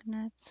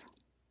magnets.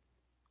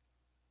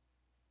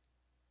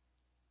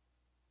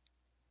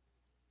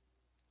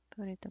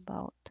 Put it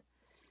about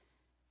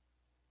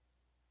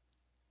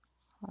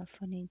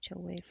 1/2 inch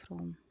away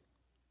from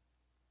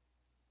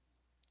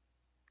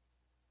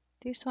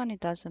this one.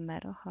 It doesn't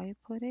matter how you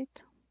put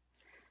it.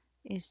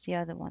 It's the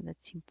other one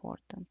that's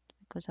important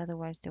because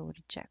otherwise they will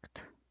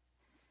reject.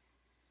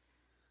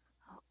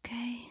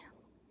 Okay,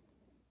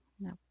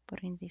 now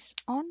putting this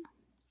on.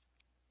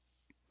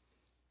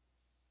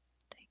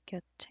 Take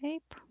your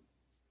tape.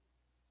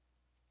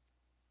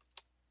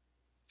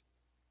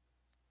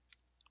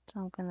 So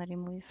I'm gonna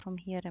remove it from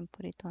here and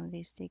put it on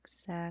this the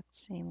exact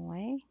same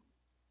way.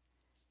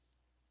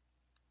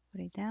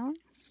 Put it down.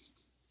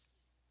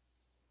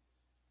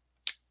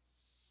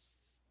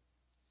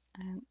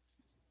 And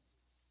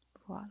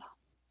voila.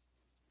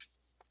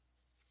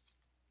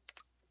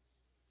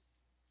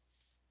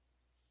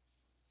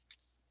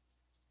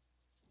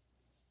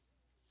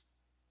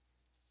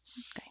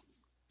 Okay,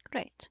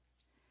 great.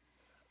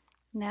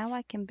 Now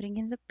I can bring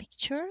in the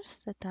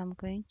pictures that I'm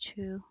going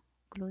to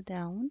glue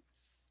down.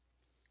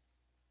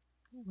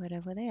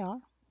 wherever they are.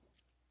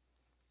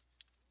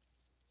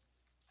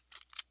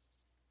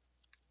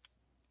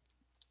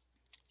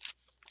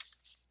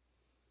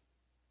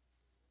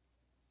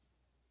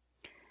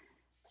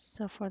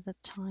 So for the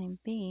time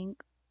being,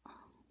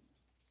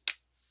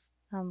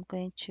 I'm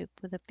going to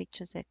put the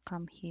pictures that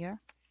come here.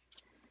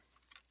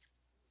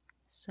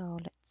 So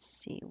let's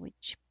see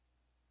which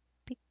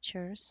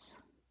pictures.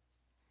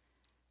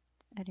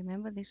 I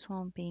remember this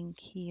one being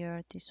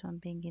here, this one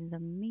being in the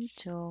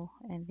middle,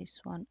 and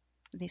this one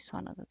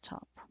at the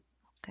top.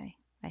 Okay,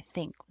 I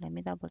think. Let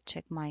me double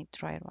check my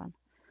dry run.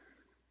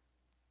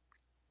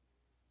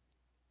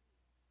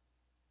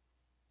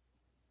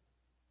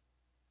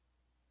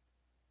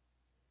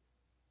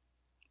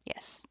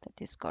 Yes,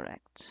 that is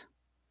correct.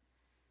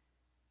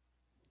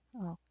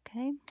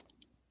 Okay,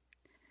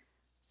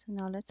 so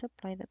now let's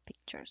apply the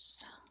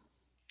pictures.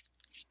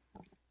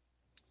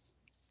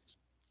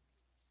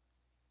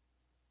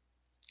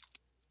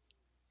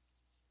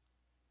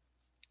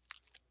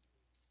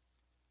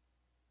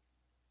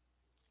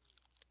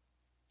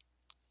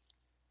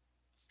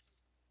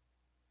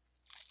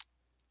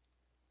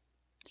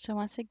 So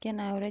once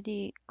again, I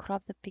already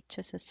cropped the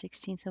pictures a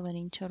 16th of an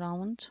inch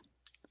around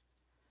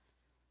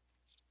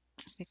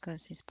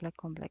because it's black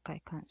on black, I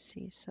can't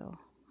see, so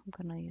I'm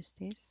gonna use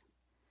this.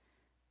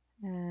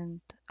 And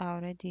I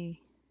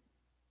already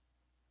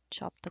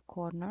chopped the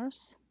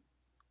corners.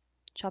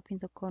 Chopping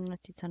the corners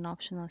is an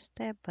optional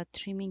step, but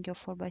trimming your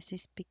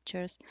 4x6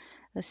 pictures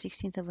a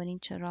 16th of an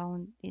inch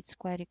around, it's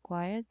quite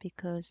required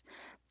because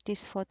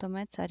these photo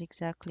mats are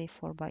exactly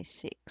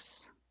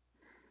 4x6.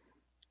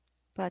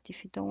 But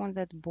if you don't want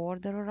that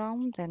border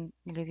around, then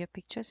leave your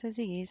pictures as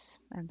is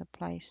and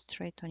apply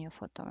straight on your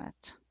photo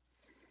mat.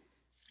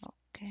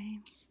 Okay,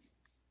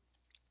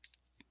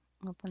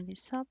 open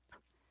this up.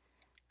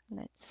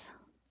 Let's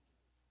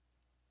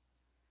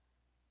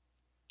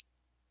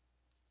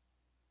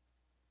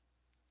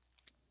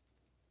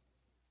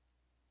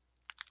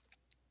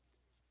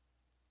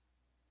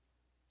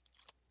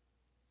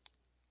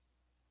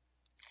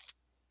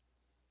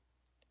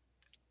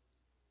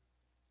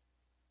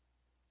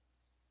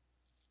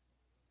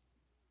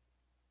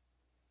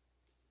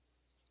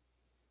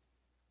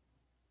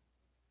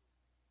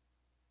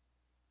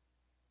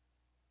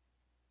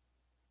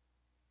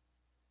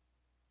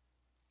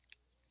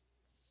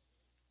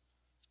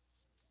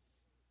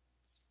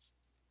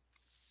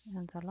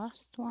and the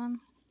last one.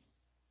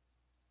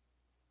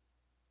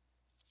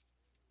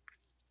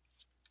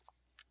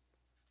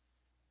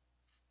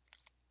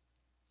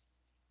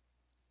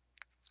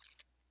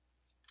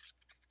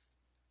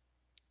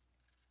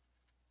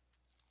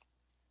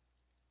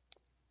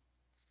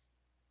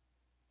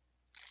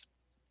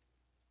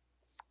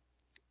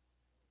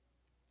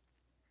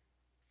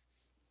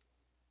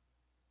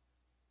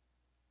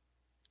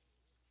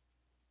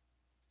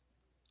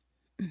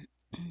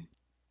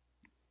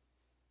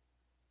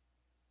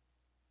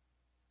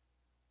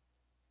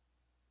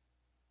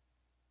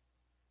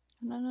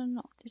 No, no,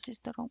 no, this is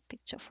the wrong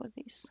picture for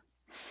this.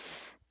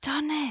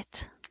 Darn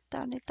it!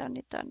 Darn it, darn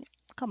it, darn it.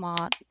 Come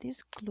on,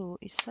 this glue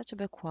is such a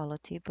bad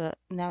quality, but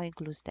now it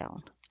glues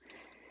down.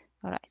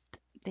 All right,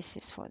 this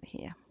is for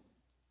here.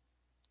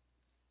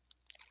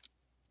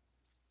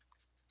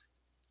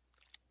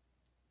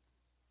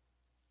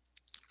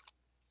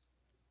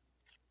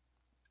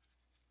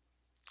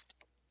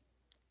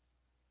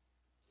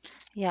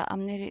 Yeah,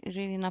 I'm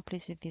really not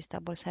pleased with this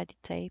double-sided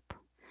tape.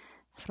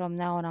 From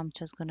now on, I'm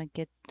just gonna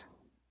get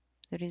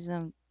the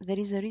reason. There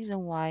is a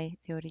reason why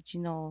the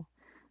original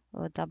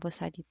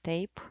double-sided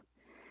tape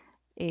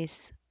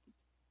is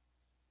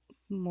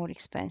more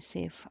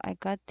expensive. I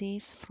got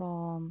this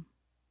from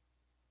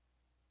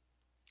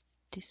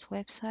this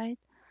website.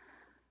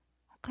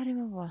 I can't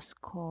remember what it's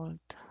called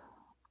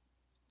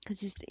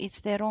because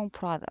it's their own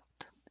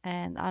product.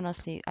 And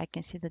honestly, I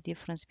can see the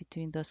difference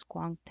between the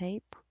squonk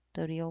tape,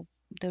 the real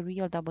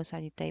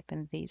double-sided tape,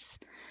 and this.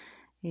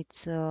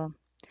 It's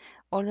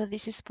although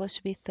this is supposed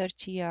to be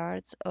 30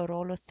 yards, a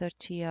roll of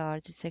 30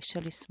 yards is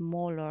actually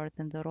smaller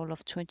than the roll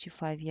of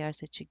 25 yards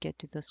that you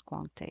get with the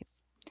squonk tape.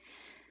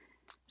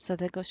 So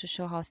that goes to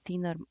show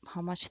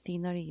how much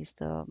thinner is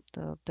the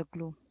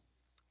glue.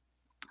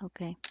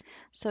 Okay,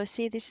 so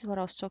see, this is what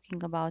I was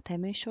talking about. I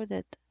made sure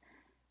that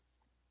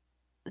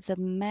the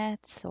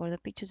mats or the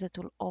pictures that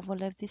will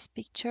overlap these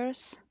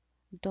pictures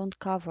don't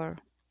cover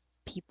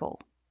people.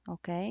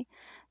 Okay,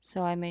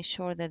 so I made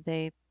sure that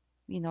they,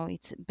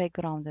 it's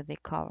background that they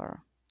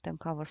cover. Don't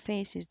cover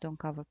faces, don't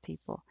cover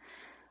people.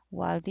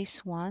 While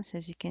these ones,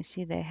 as you can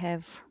see, they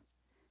have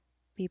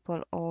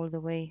people all the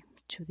way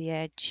to the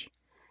edge.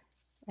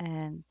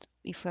 And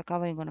if we're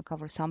covering, we're going to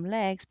cover some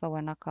legs, but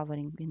we're not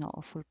covering,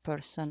 a full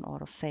person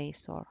or a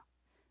face or,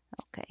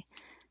 okay.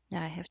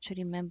 Now I have to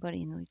remember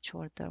in which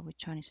order,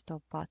 which one is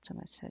top, bottom,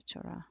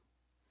 etc.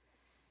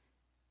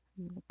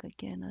 Look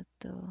again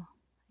at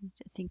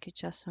I think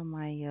it's just on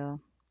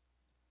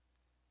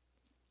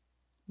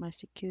my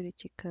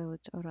security code.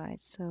 All right,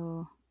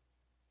 so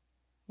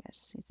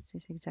Yes,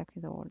 it's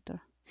exactly the order.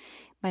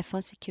 My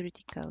phone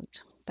security code,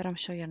 but I'm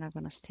sure you're not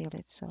gonna steal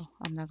it, so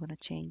I'm not gonna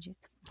change it.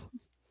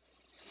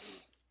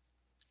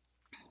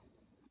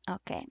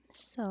 Okay,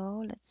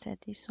 so let's set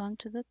this one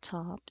to the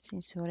top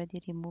since we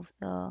already removed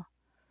the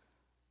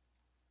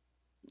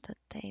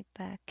tape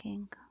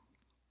backing.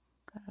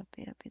 Gotta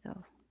be a bit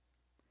of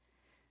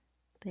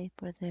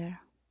paper there.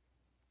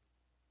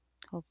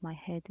 Hope my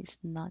head is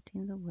not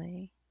in the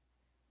way.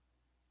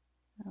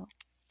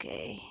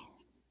 Okay.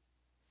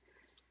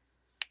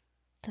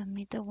 The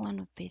middle one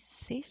would be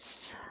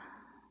this.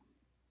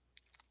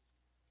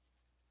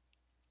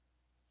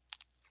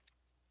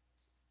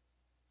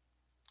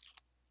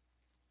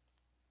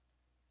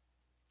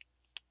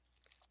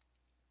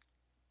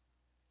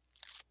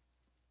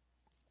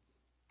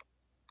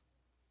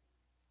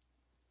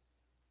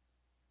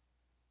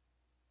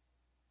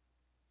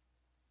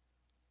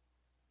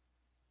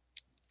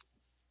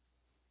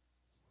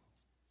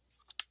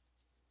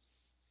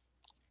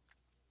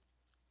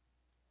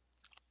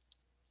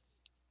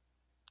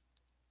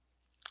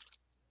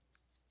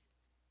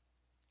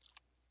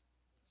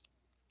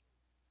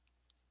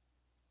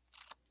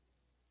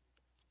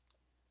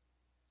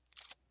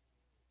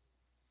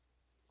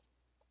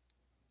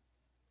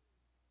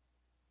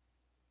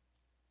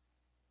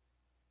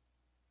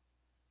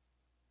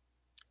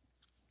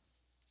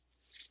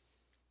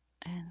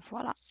 And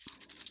voila.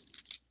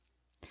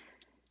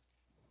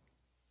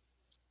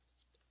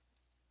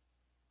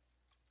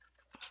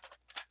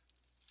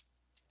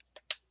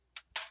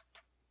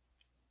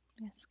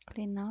 Let's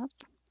clean up.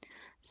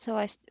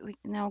 So we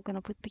now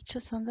gonna put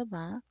pictures on the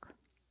back.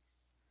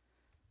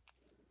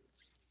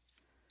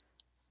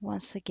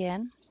 Once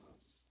again,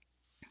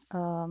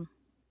 let's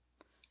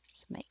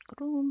make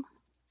room.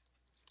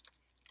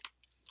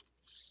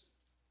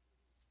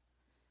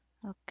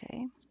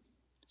 Okay,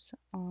 so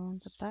on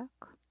the back.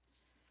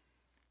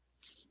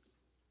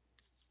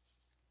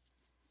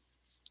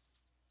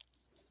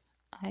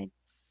 I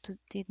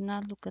did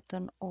not look at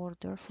an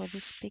order for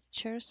these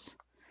pictures.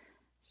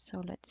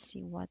 So let's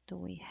see, what do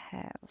we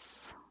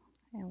have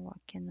and what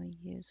can we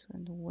use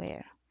and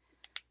where?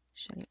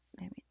 Actually,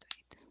 let me do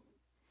it.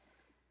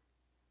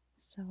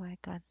 So I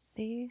got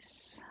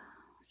this.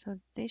 So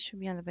this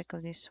should be on the back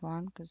of this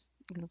one because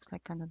it looks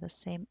like kind of the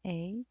same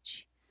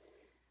age.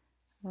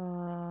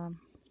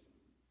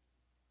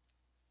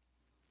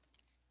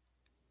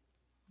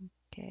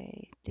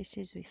 Okay, this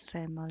is with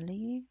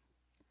family.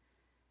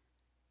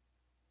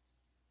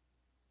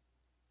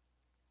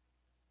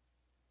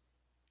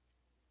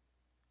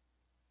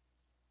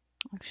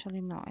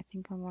 Actually, no, I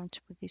think I want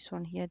to put this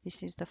one here.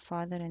 This is the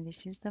father and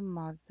this is the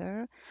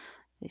mother.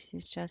 This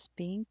is just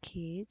being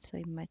kids, so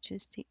it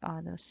matches the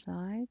other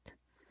side.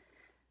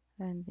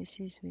 And this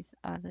is with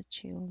other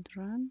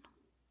children.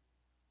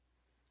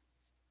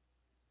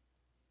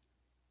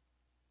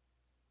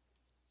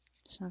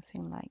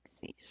 Something like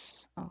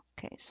this.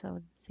 Okay,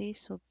 so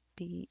this will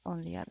be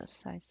on the other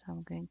side. So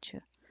I'm going to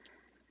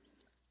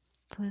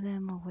put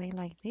them away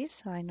like this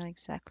so I know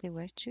exactly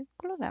where to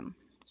glue them.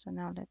 So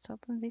now let's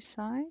open this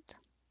side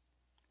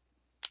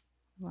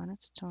one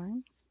at a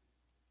time.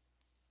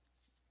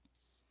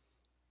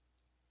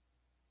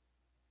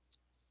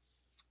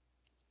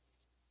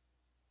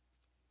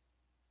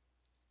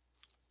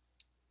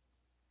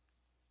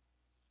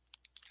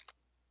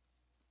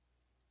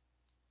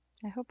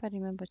 I hope I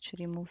remember to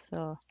remove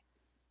the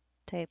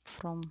tape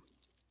from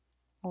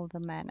all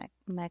the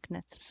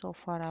magnets. So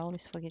far I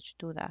always forget to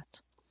do that.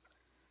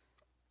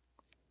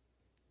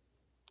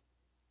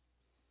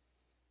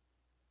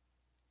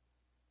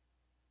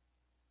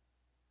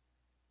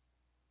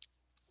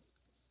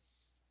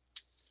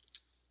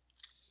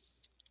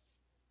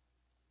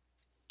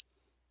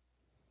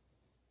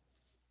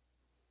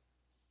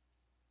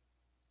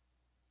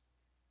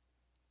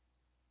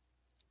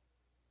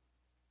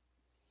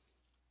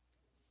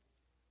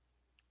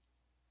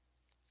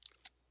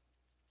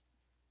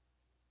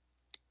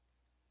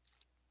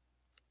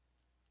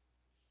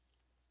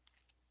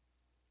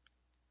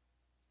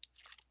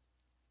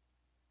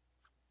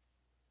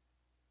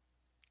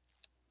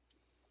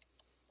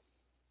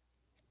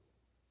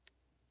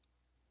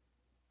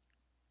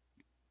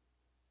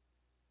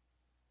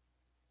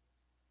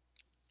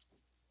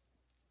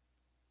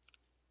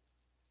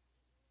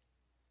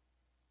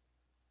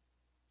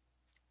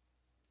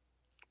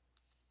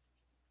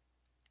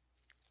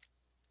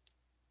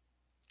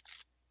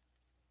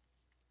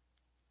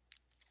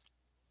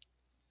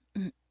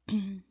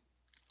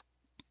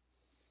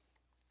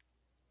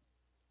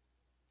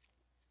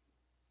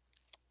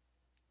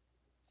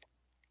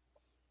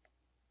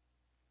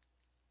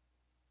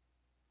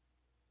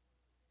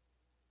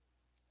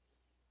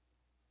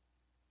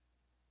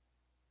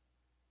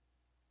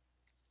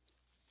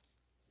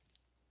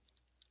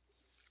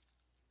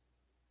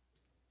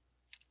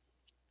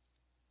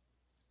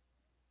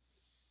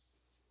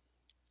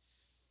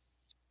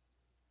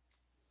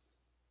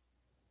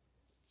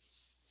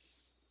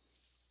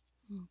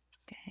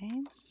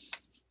 Okay.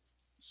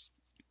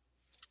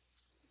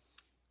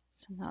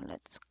 So now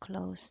let's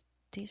close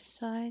this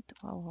side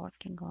while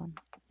working on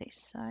this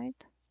side.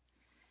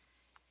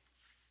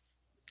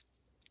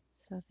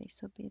 So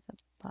this will be the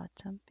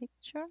bottom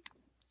picture.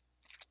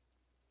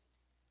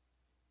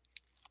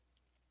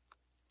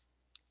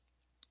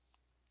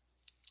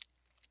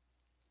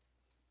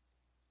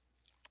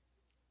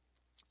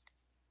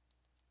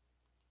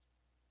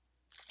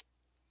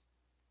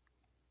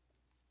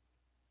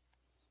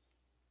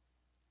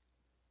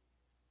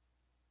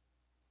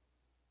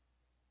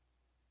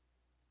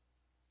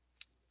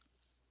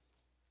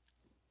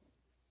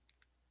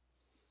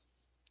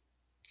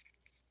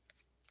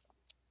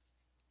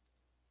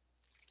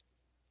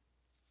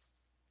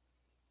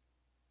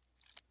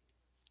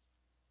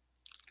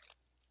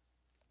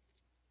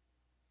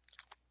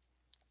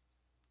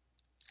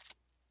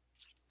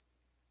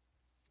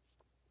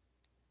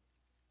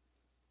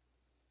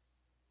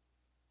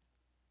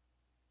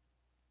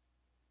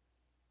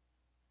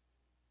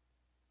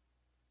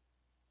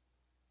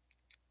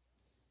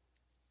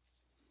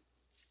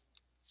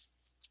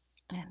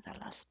 And the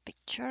last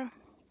picture.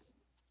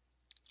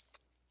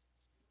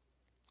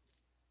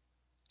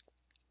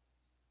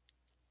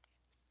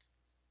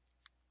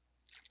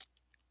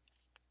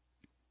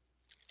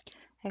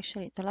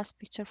 Actually, the last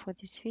picture for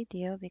this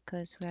video,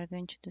 because we are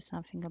going to do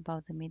something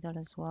about the middle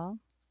as well.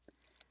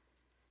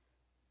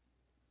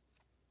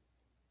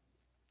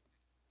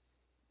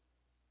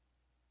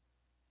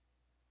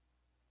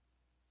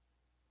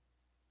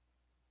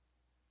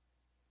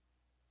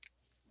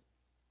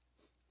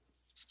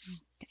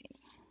 Okay,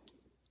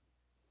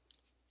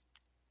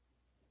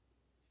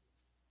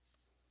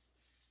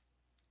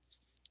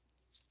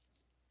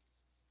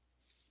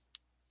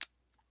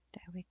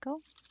 there we go.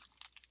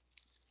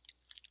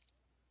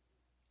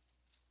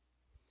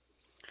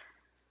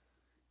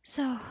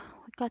 So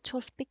we got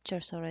 12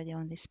 pictures already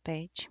on this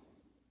page.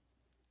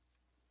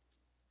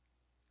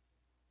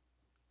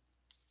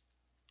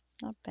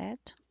 Not bad.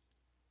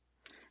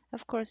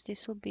 Of course,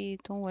 this will be,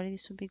 don't worry,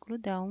 this will be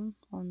glued down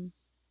on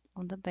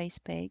the base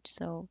page.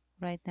 So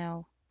right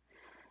now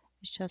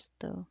it's just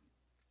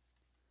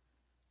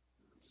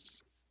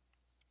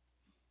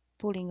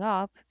pulling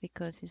up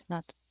because it's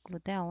not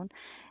glued down.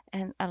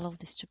 And I love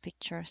these two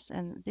pictures,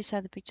 and these are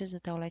the pictures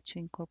that I would like to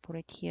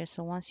incorporate here.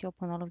 So once you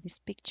open all of these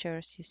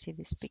pictures, you see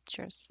these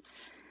pictures,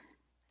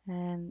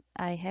 and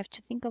I have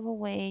to think of a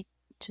way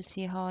to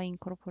see how I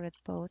incorporate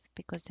both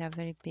because they are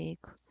very big.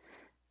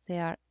 They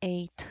are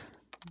 8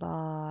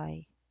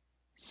 by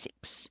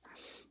 6,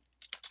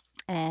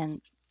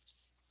 and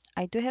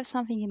I do have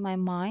something in my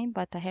mind,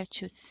 but I have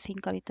to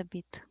think a little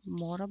bit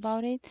more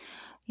about it.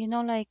 You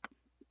know, like,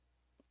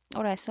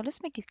 all right, so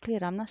let's make it clear.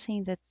 I'm not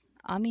saying that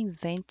I'm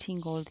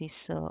inventing all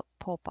these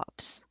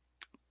pop-ups.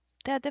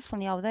 They are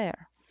definitely out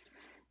there,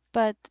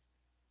 but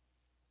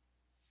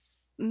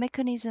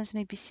mechanisms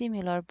may be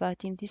similar,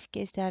 but in this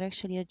case, they are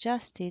actually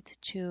adjusted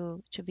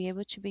to be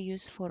able to be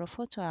used for a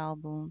photo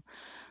album.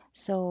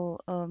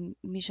 So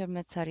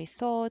measurements are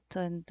rethought,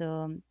 and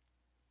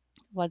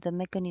while the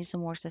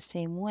mechanism works the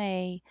same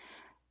way,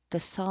 the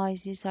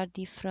sizes are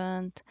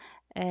different,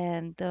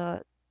 and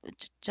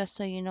just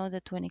so you know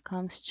that when it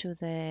comes to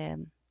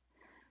the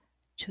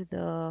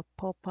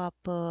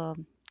pop-up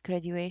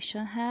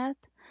graduation hat,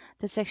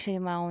 that's actually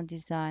my own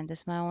design.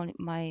 That's my own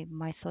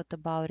my thought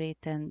about it,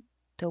 and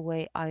the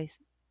way I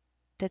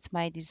that's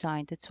my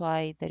design. That's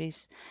why there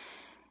is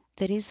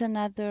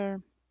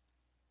another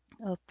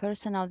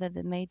person out there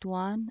that made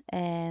one,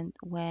 and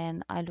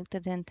when I looked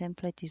at the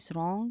template is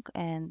wrong,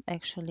 and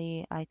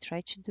actually I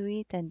tried to do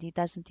it, and it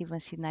doesn't even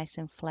sit nice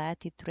and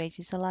flat. It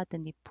raises a lot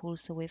and it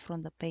pulls away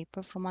from the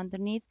paper from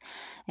underneath.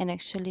 And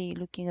actually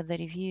looking at the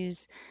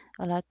reviews,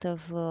 a lot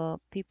of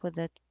people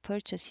that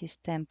purchase his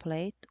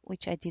template,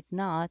 which I did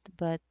not,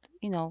 but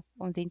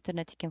on the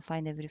internet you can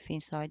find everything,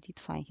 so I did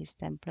find his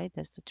template.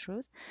 That's the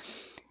truth.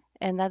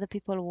 And other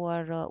people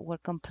were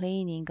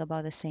complaining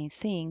about the same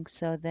thing.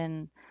 So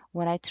then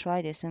when I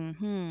tried this,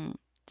 and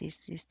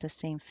this is the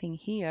same thing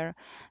here.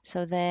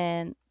 So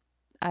then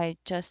I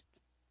just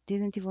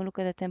didn't even look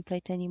at the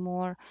template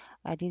anymore.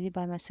 I did it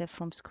by myself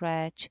from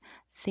scratch,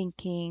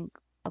 thinking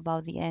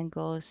about the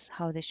angles,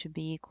 how they should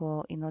be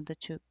equal in order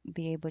to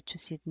be able to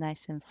sit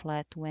nice and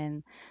flat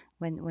when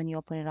you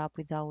open it up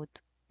without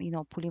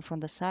pulling from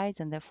the sides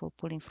and therefore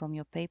pulling from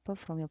your paper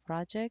from your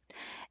project.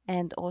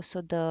 And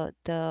also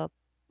the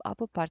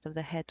upper part of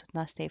the head would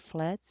not stay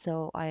flat,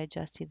 so I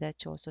adjusted that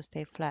to also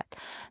stay flat.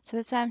 So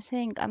that's why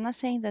I'm not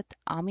saying that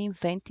I'm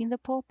inventing the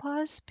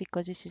popas,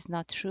 because this is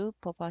not true.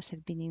 Popas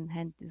have been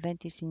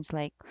invented since,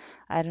 like,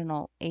 I don't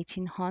know,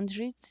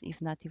 1800s,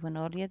 if not even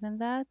earlier than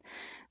that.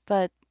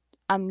 But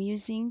I'm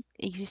using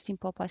existing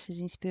popas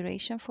as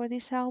inspiration for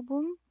this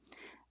album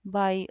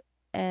by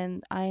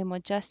and I am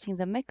adjusting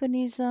the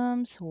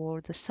mechanisms or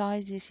the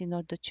sizes in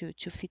order to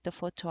fit the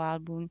photo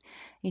album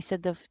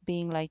instead of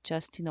being like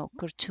just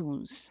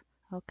cartoons.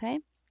 Okay,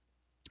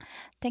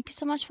 thank you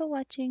so much for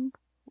watching.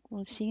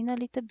 We'll see you in a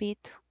little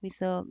bit with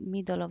the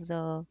middle of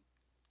the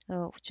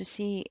to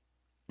see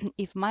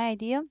if my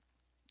idea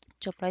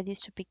to apply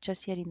these two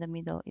pictures here in the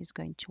middle is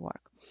going to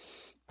work.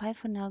 Bye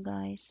for now,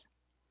 guys.